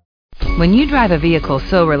 When you drive a vehicle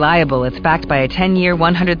so reliable it's backed by a 10-year,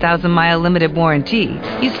 100,000-mile limited warranty,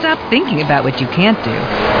 you stop thinking about what you can't do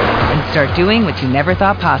and start doing what you never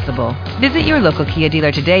thought possible. Visit your local Kia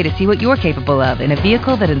dealer today to see what you're capable of in a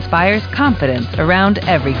vehicle that inspires confidence around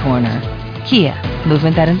every corner. Kia,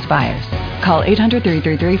 movement that inspires. Call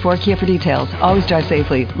 800-3334-KIA for details. Always drive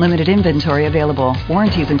safely. Limited inventory available.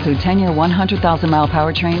 Warranties include 10-year, 100,000-mile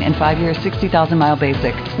powertrain and 5-year, 60,000-mile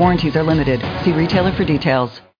basic. Warranties are limited. See retailer for details.